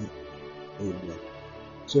Jesus' name. Amen.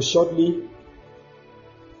 So shortly,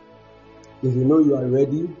 if you know you are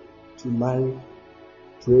ready to marry,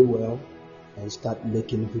 pray well and start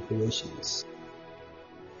making preparations.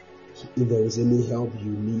 If there is any help you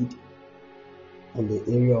need on the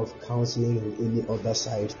area of counseling and any other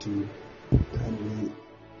side too, kindly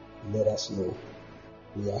let us know.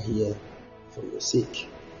 We are here for your sake.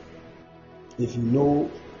 If you know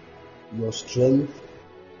your strength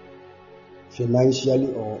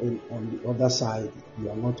financially or on the other side, you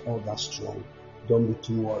are not all that strong. Don't be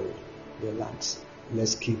too worried. Relax.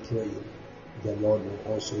 Let's keep praying. The Lord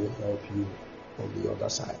will also help you on the other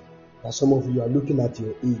side. Now, some of you are looking at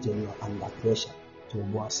your age and you are under pressure to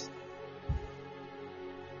worse.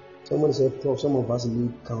 Someone said, Prof, some of us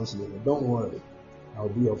need counseling. Don't worry. I'll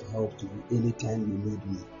be of help to you anytime you need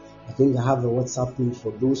me. I think I have a WhatsApp page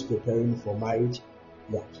for those preparing for marriage.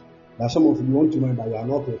 Yeah. Now, some of you want to marry, but you are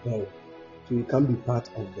not preparing. So you can be part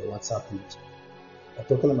of the WhatsApp page. I'm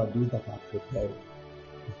talking about those that are preparing.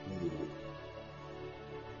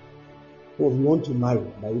 So if you want to marry,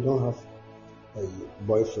 but you don't have a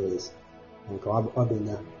boyfriend, and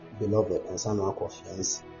beloved, and some are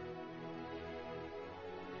fiancé.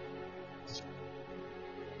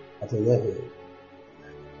 I tell you,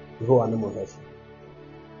 you go on more helpful.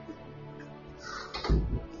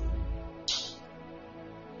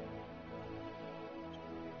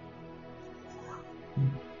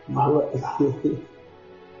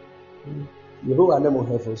 You go on more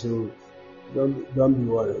helpful, so don't be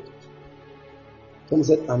worried. Someone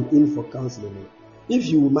said, I'm in for counseling. If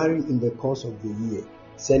you marry in the course of the year,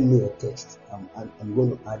 send me a text. I'm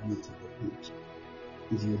going to add you to the page.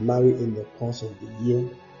 If you marry in the course of the year,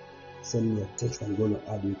 send me a text. I'm going to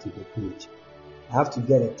add you to the page. I have to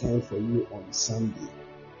get a time for you on Sunday,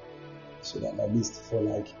 so that at least for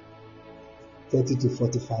like 30 to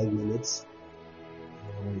 45 minutes,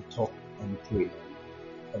 we'll talk and pray.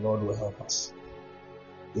 The Lord will help us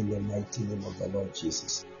in the mighty name of the Lord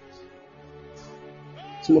Jesus.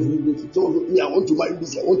 Some of you, I want to marry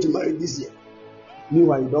this year. I want to marry this year.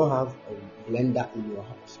 Meanwhile, you don't have a blender in your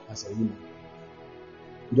house as a woman.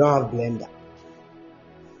 You don't have blender.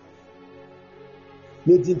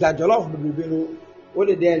 Meeting that jollof baby, what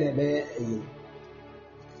the day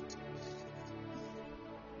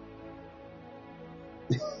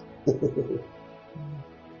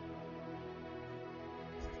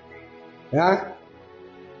yeah.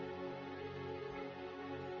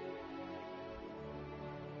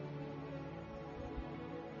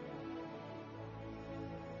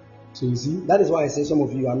 So you see, that is why I say some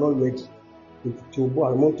of you are not ready. To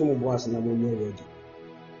boss, and I'm not ready.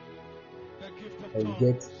 And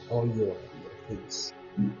get all your things.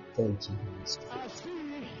 Thank you, Holy Spirit. I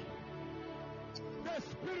see the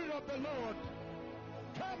Spirit of the Lord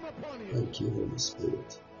come upon you. Thank you, Holy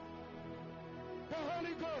Spirit. The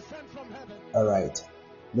Holy Ghost sent from heaven. All right.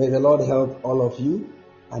 May the Lord help all of you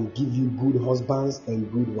and give you good husbands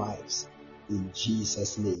and good wives in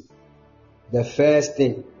Jesus' name. The first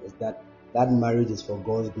thing is that marriage is for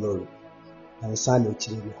God's glory. And son of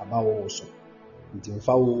children about also. That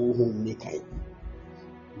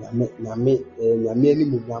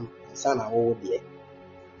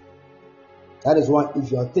is why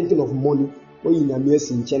if you are thinking of money, you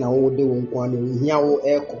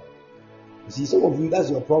see, some of you,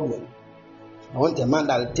 that's your problem. I want a man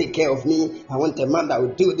that will take care of me. I want a man that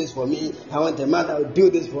will do this for me. I want a man that will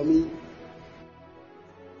do this for me.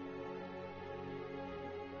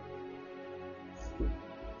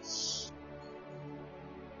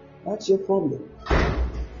 That's your problem.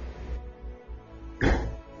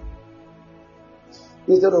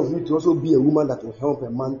 Instead of you to also be a woman that will help a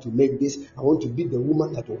man to make this, I want to be the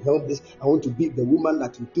woman that will help this. I want to be the woman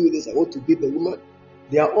that will do this. I want to be the woman.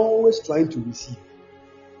 They are always trying to receive.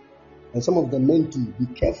 And some of the men too, be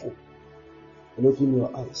careful and open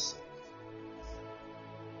your eyes.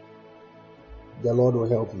 The Lord will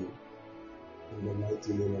help you. In the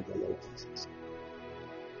mighty name of the Lord Jesus.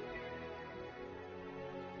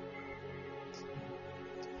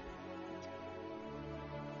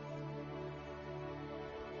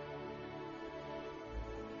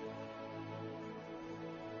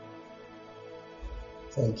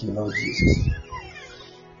 Thank you, Lord Jesus.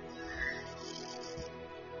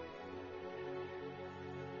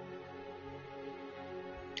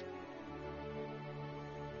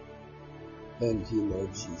 Thank you,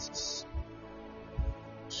 Lord Jesus.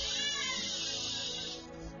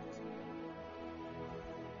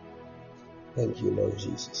 Thank you, Lord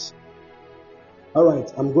Jesus. All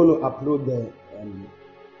right, I'm going to upload the.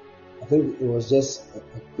 I think it was just a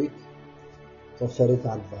quick prophetic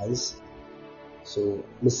advice. So,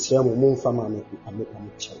 Mr.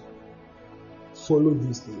 Follow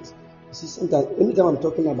these things. You see, sometimes, anytime I'm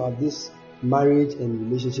talking about this marriage and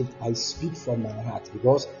relationship, I speak from my heart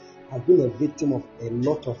because I've been a victim of a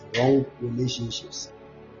lot of wrong relationships.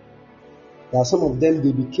 There are some of them,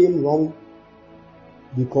 they became wrong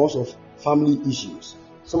because of family issues.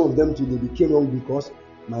 Some of them too, they became wrong because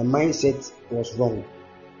my mindset was wrong.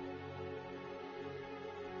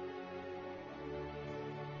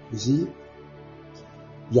 You see,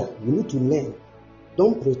 Yeah, you need to learn.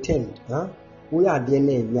 Don't pretend. We are there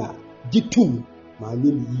now. Ditum, my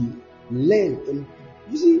name. Learn. And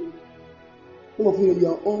you see, some of you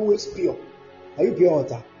are always pure. Are you pure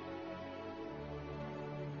water?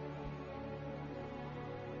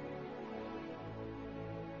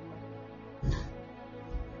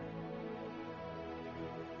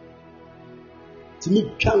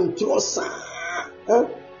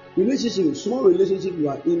 Relationship, small relationship you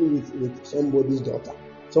are in with somebody's daughter,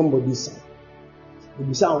 somebody's son.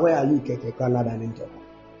 You say, where are you, Canada and Inter?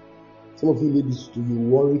 Some of you ladies, you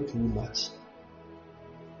worry too much.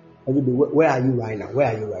 Where are you right now? Where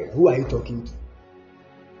are you right now? Who are you talking to?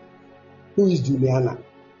 Who is Juliana?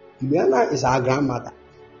 Juliana is our grandmother.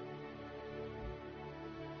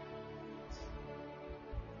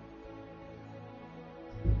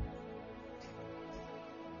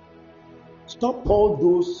 Stop all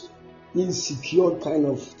those insecure kind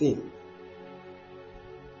of thing.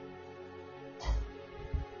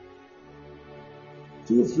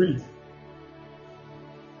 Feel free.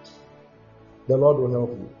 The Lord will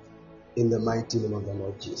help you in the mighty name of the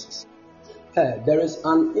Lord Jesus. There is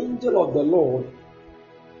an angel of the Lord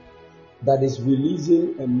that is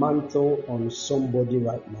releasing a mantle on somebody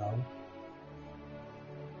right now.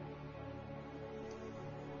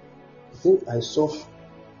 I think I saw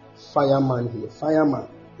fireman here. Fireman,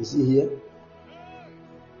 is he here?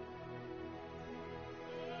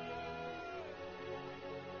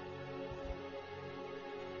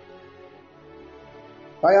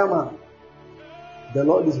 Fireman, the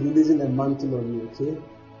Lord is releasing a mantle on you, okay?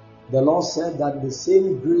 The Lord said that the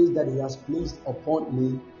same grace that He has placed upon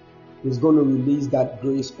me is going to release that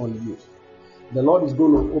grace on you. The Lord is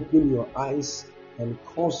going to open your eyes and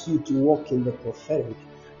cause you to walk in the prophetic,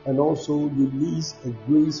 and also release a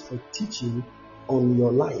grace for teaching on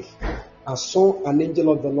your life. I saw an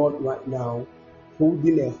angel of the Lord right now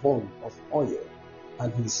holding a horn of oil,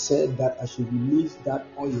 and he said that I should release that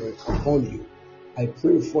oil upon you. I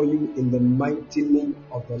pray for you in the mighty name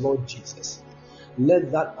of the Lord Jesus.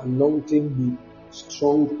 Let that anointing be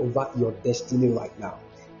strong over your destiny right now.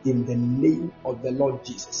 In the name of the Lord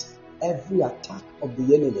Jesus. Every attack of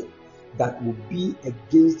the enemy that will be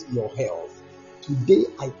against your health, today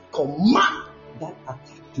I command that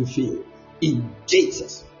attack to fail. In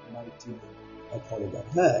Jesus' mighty name. I call it that.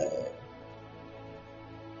 Hey.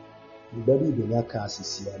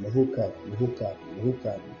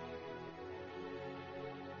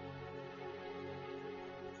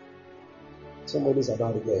 Somebody's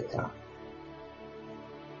about to get a car.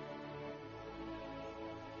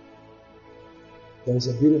 There's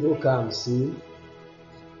a beautiful car I'm seeing.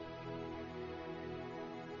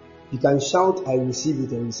 You can shout, I receive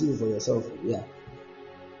it, and receive it for yourself. Yeah.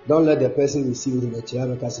 Don't let the person receive it in the chair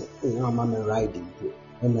because I'm riding.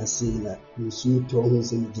 And I say that you see to who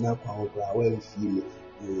say Dina Kwawra, where you feel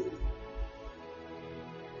it.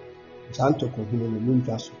 Janto Kohino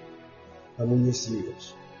Muntasu. I'm only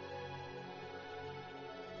serious.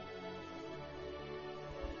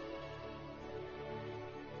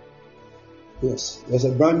 Yes, there's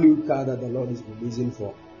a brand new car that the Lord is releasing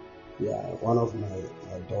for one of my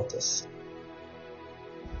daughters.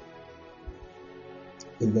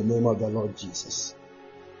 In the name of the Lord Jesus.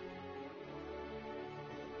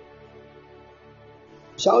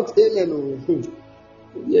 Shout amen.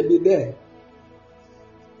 You'll be there.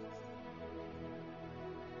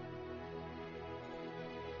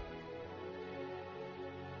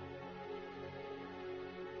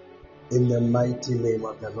 In the mighty name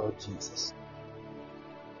of the Lord Jesus.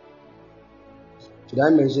 Should I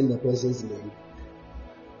mention the person's name?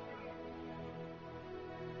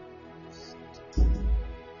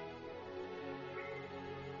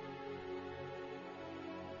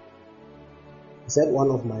 He said one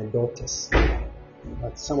of my daughters.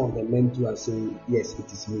 But some of the men too are saying, yes, it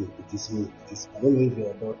is me, it is me, it is. I don't know if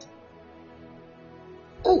you're a daughter.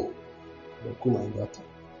 Oh, look, my daughter.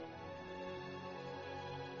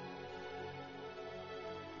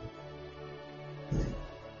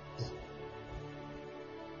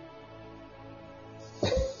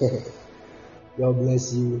 God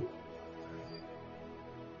bless you.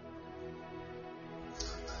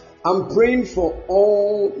 I'm praying for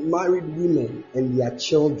all married women and their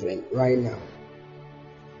children right now.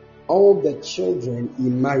 All the children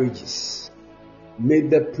in marriages. May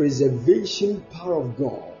the preservation power of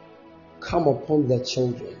God come upon the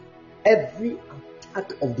children. Every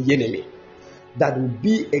attack of the enemy that will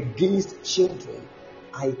be against children,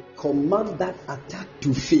 I command that attack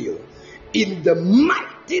to fail. In the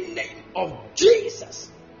mighty name of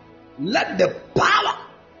Jesus, let the power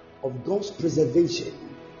of God's preservation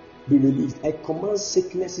be released. I command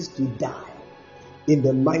sicknesses to die. In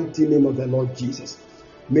the mighty name of the Lord Jesus.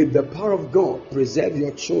 May the power of God preserve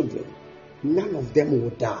your children. None of them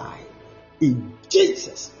will die. In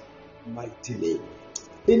Jesus' mighty name.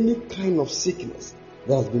 Any kind of sickness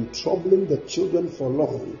that has been troubling the children for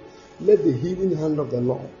long, let the healing hand of the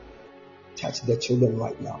Lord touch the children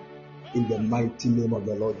right now. In the mighty name of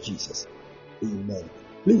the Lord Jesus. Amen.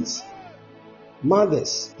 Please,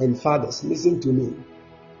 mothers and fathers, listen to me.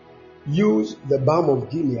 Use the balm of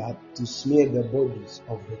Gilead to smear the bodies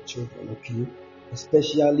of the children, okay?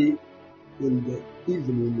 Especially in the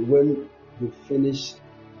evening when they finish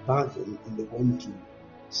bathing and they want to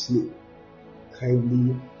sleep.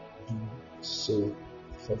 Kindly do so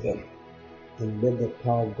for them. And let the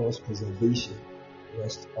power of God's preservation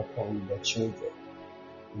rest upon the children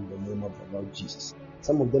in the name of the Lord Jesus.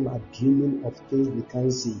 Some of them are dreaming of things they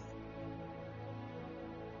can't see.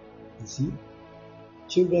 You see?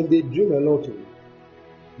 Children, they dream a lot.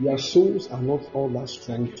 Their souls are not all that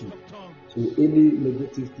strong too. So any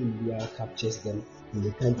negative thing there captures them and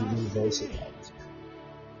they can't even voice it out.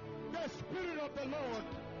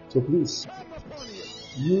 So please,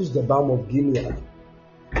 use the balm of Gilead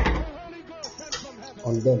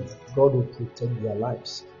on them. God will protect their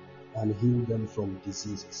lives and heal them from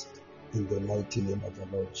diseases in the mighty name of the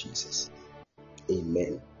Lord Jesus.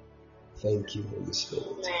 Amen. Thank you, Holy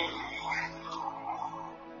Spirit.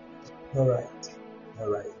 All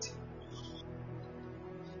right.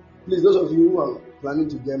 Please, those of you who are planning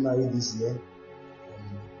to get married this year,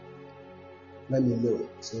 let me know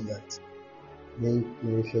so that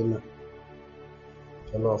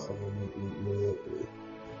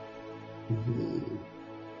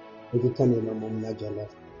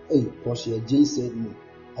hey, Portia J said no.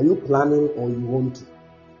 Are you planning or you want to?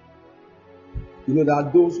 You know, there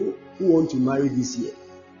are those who want to marry this year.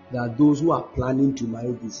 There are those who are planning to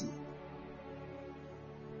marry this year.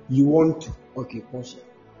 You want to? Okay, Portia.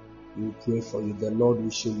 We will pray for you. The Lord will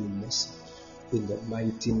show you mercy. In the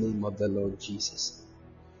mighty name of the Lord Jesus.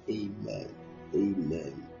 Amen.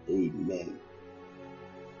 Amen. Amen.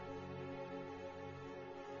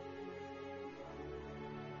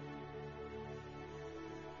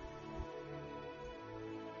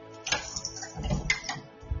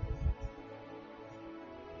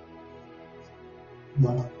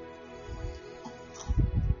 Wow.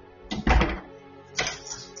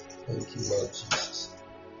 Thank you, Lord Jesus.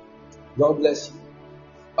 God bless you.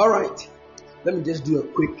 All right. Let me just do a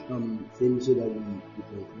quick thing so that we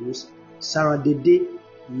can close. Sarah Dede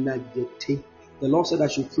Nagete. The Lord said I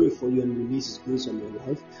should pray for you and release His grace on your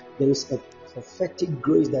life. There is a prophetic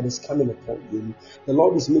grace that is coming upon you. The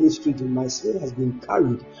Lord is ministering to my spirit has been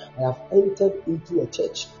carried. I have entered into a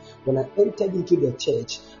church. When I entered into the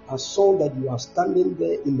church, I saw that you are standing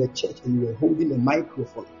there in the church and you were holding a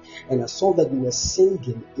microphone. And I saw that you were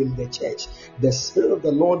singing in the church. The Spirit of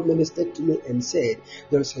the Lord ministered to me and said,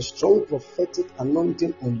 there is a strong prophetic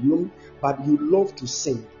anointing on you, but you love to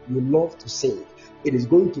sing. You love to sing. It is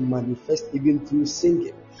going to manifest even through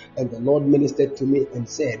singing. And the Lord ministered to me and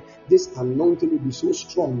said, this anointing will be so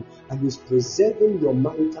strong and is preserving your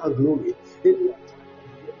marital glory.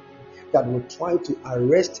 That will try to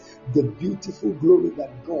arrest the beautiful glory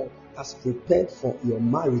that God has prepared for your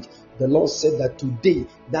marriage. The Lord said that today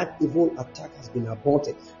that evil attack has been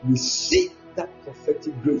aborted. Receive that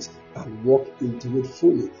prophetic grace and walk into it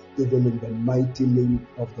fully, even in the mighty name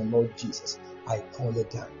of the Lord Jesus. I call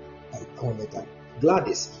it down. I call it down.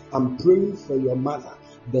 Gladys, I'm praying for your mother.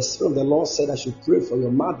 The Spirit of the Lord said I should pray for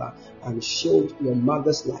your mother and shield your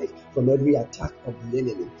mother's life from every attack of the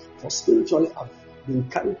enemy. For spiritually, I've been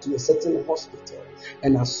carried to a certain hospital,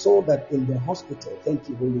 and I saw that in the hospital, thank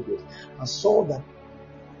you, Holy Ghost, I saw that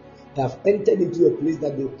I have entered into a place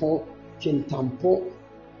that they call Kintampo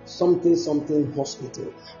something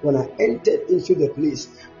hospital. When I entered into the place,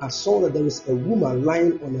 I saw that there is a woman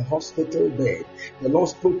lying on a hospital bed. The Lord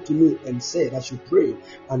spoke to me and said I should pray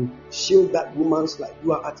and shield that woman's life.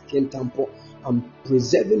 You are at Kintampo. I'm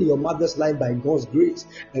preserving your mother's life by God's grace.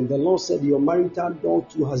 And the Lord said your marital door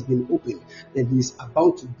too has been opened, and He is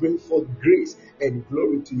about to bring forth grace and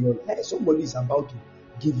glory to your life. Somebody is about to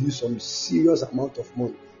give you some serious amount of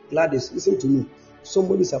money. Gladys, listen to me.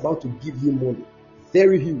 Somebody is about to give you money.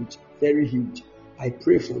 Very huge, very huge. I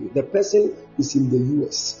pray for you. The person is in the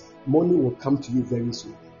US. Money will come to you very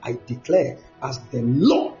soon. I declare, as the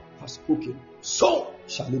Lord has spoken, so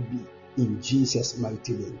shall it be in Jesus'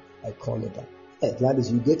 mighty name. I call it that. Hey,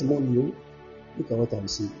 Gladys, you get money, you? Look at what I'm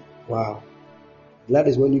saying. Wow.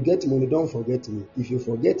 Gladys, when you get money, don't forget me. If you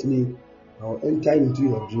forget me, I'll enter into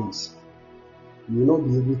your dreams. You will not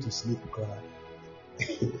be able to sleep.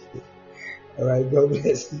 All right, God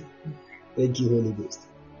bless you. Thank you, Holy Ghost.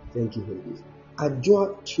 Thank you, Holy Ghost.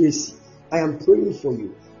 Adjoa Tracy, I am praying for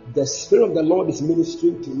you. The Spirit of the Lord is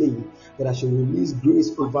ministering to me that I should release grace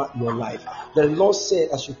over your life. The Lord said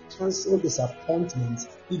I should cancel disappointments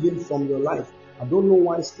even from your life. I don't know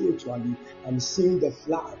why spiritually I'm seeing the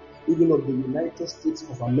flag even of the United States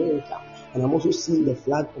of America, and I'm also seeing the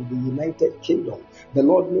flag of the United Kingdom. The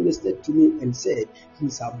Lord ministered to me and said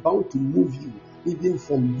He's about to move you even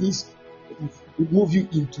from these, move you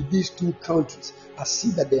into these two countries. I see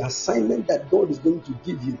that the assignment that God is going to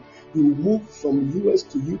give you, you will move from US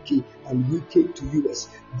to UK and UK to US.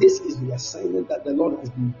 This is the assignment that the Lord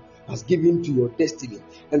has given to your destiny.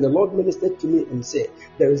 And the Lord ministered to me and said,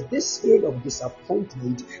 there is this spirit of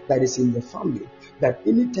disappointment that is in the family, that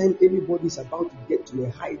anytime anybody is about to get to a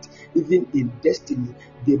height, even in destiny,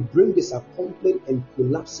 they bring disappointment and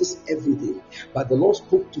collapses everything. But the Lord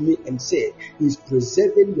spoke to me and said, He's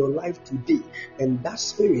preserving your life today. And that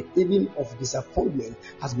spirit, even of disappointment,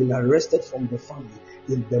 has been arrested from the family.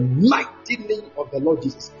 In the mighty name of the Lord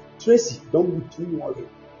Jesus. Tracy, don't be too worried.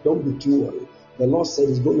 Don't be too worried. The Lord said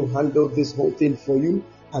He's going to handle this whole thing for you,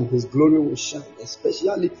 and His glory will shine,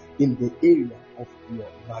 especially in the area of your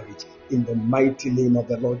marriage. In the mighty name of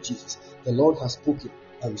the Lord Jesus. The Lord has spoken,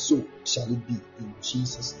 and so shall it be in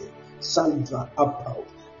Jesus' name. Sandra Uprout,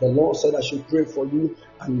 the Lord said I should pray for you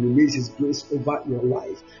and release His grace over your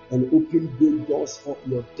life and open great doors for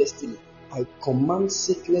your destiny. I command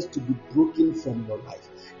sickness to be broken from your life.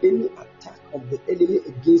 Any attack of the enemy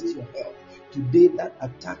against your health, today that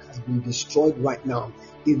attack has been destroyed right now.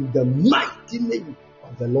 In the mighty name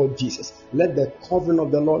of the Lord Jesus, let the covering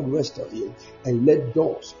of the Lord rest on you, and let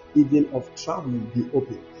doors even of traveling be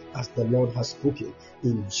open as the Lord has spoken.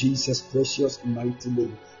 In Jesus' precious mighty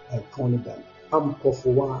name, I call it down.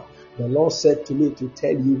 Ampofoa. The Lord said to me to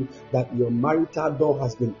tell you that your marital door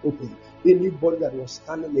has been opened. Anybody that was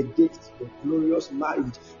standing against your glorious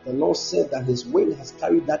marriage, the Lord said that His wind has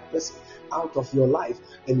carried that person out of your life,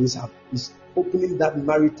 and He's opening that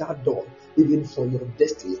marital door even for your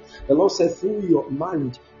destiny. The Lord said through your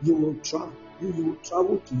marriage, you will travel. You will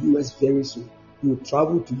travel to US very soon. You will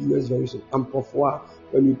travel to US very soon. And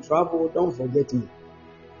when you travel, don't forget me.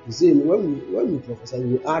 You see, when you prophesy,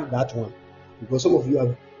 you add that one, because some of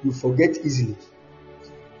you forget easily.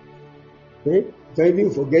 Okay? Don't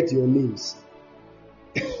even forget your names.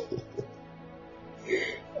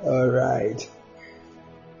 All right.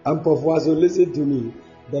 And so listen to me.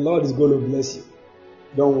 The Lord is going to bless you.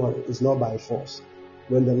 Don't worry. It's not by force.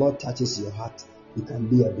 When the Lord touches your heart, you can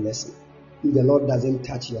be a blessing. If the Lord doesn't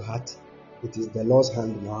touch your heart, it is the Lord's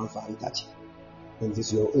hand in your hand for touching. And it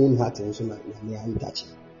is your own heart and so not touching.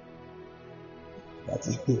 That's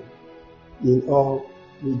it. In all,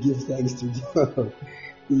 we give thanks to God.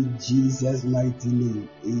 In Jesus' mighty name.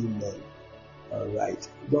 Amen. All right.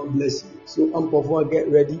 God bless you. So, before I get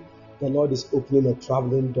ready, the Lord is opening a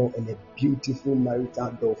traveling door and a beautiful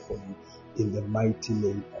marital door for you in the mighty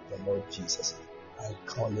name of the Lord Jesus. I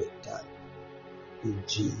call it done. In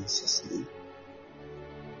Jesus' name.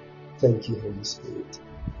 Thank you, Holy Spirit.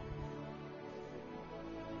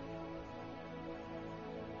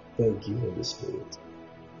 Thank you, Holy Spirit.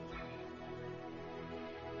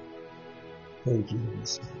 Thank you, Holy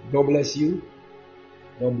Spirit. God bless you.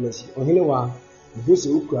 God bless you. Ohinewa, because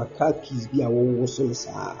ukra car keys be a wo so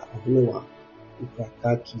sa. Ohinewa, ukra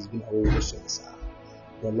car keys be a wo so sa.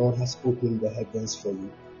 The Lord has opened the heavens for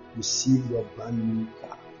you. Receive your brand new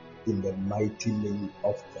car in the mighty name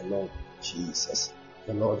of the Lord Jesus.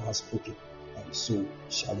 The Lord has spoken, and so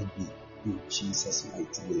shall it be in Jesus'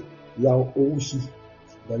 mighty name. Now also,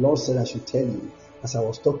 the Lord said I should tell you, as I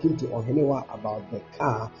was talking to Ohenewa about the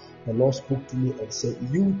car, the Lord spoke to me and said,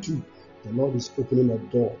 you too, the Lord is opening a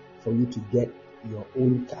door for you to get your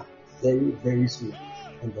own car very, very soon.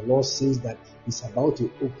 And the Lord says that He's about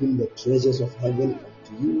to open the treasures of heaven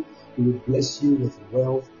unto you. He will bless you with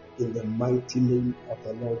wealth in the mighty name of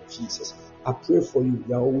the Lord Jesus. I pray for you,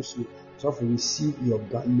 you also to receive your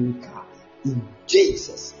brand new car in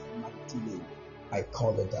Jesus' mighty name. I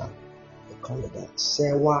call it down. I call it down.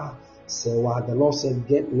 Sewa, the Lord said,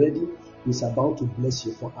 get ready. He's about to bless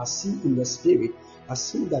you. For I see in the spirit, I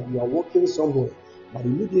see that you are walking somewhere, but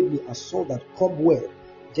immediately I saw that cobweb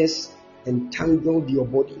just entangled your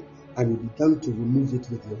body, and you began to remove it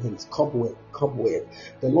with your hands. Cobweb.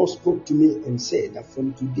 The Lord spoke to me and said that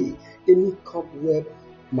from today, any cobweb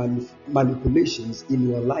manipulations in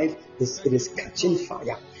your life, it is catching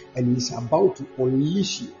fire, and He's about to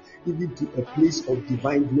unleash you even to a place of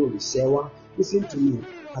divine glory. Sarah, Listen to me.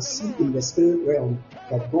 I see in the spirit realm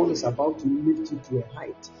that God is about to lift you to a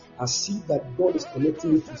height. I see that God is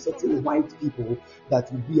connecting you to certain white people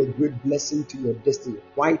that will be a great blessing to your destiny.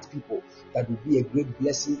 White people that will be a great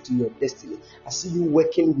blessing to your destiny. I see you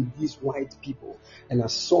working with these white people, and I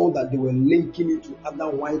saw that they were linking you to other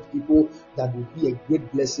white people that will be a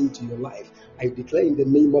great blessing to your life. I declare in the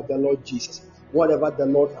name of the Lord Jesus, whatever the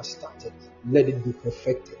Lord has started, let it be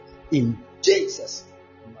perfected. In Jesus'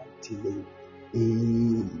 mighty name.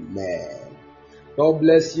 Amen. God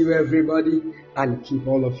bless you, everybody, and keep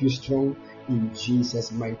all of you strong in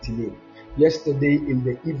Jesus' mighty name. Yesterday in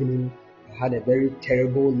the evening, I had a very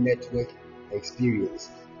terrible network experience.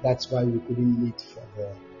 That's why we couldn't meet for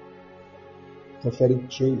the prophetic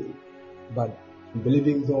training. But I'm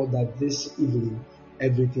believing God that this evening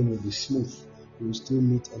everything will be smooth. We will still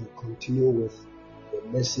meet and continue with the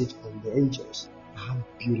message on the angels. I have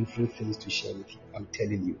beautiful things to share with you. I'm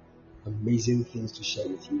telling you, amazing things to share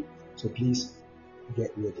with you. So please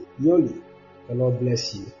get ready. Yoli, the Lord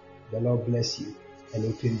bless you. The Lord bless you and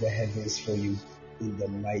open the heavens for you in the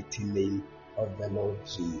mighty name of the Lord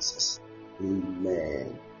Jesus.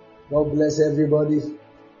 Amen. God bless everybody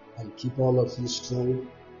and keep all of you strong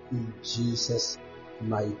in Jesus'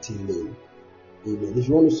 mighty name. Amen. If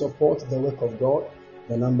you want to support the work of God,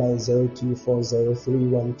 the number is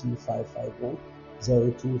 0240312551.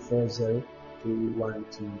 0240312551.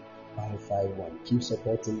 Keep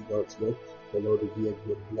supporting God's work. The Lord will be a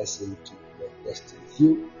great blessing to your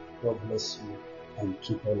destiny. God bless you and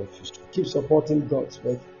keep all of you strong. Keep supporting God's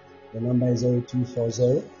work. The number is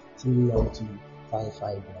 0240312551.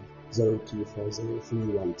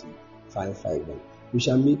 0240312551. We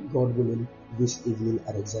shall meet, God willing, this evening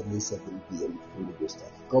at exactly 7 p.m. Holy Ghost time.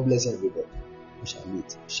 God bless everybody. We shall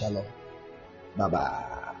meet. Shalom. Bye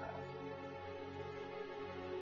bye.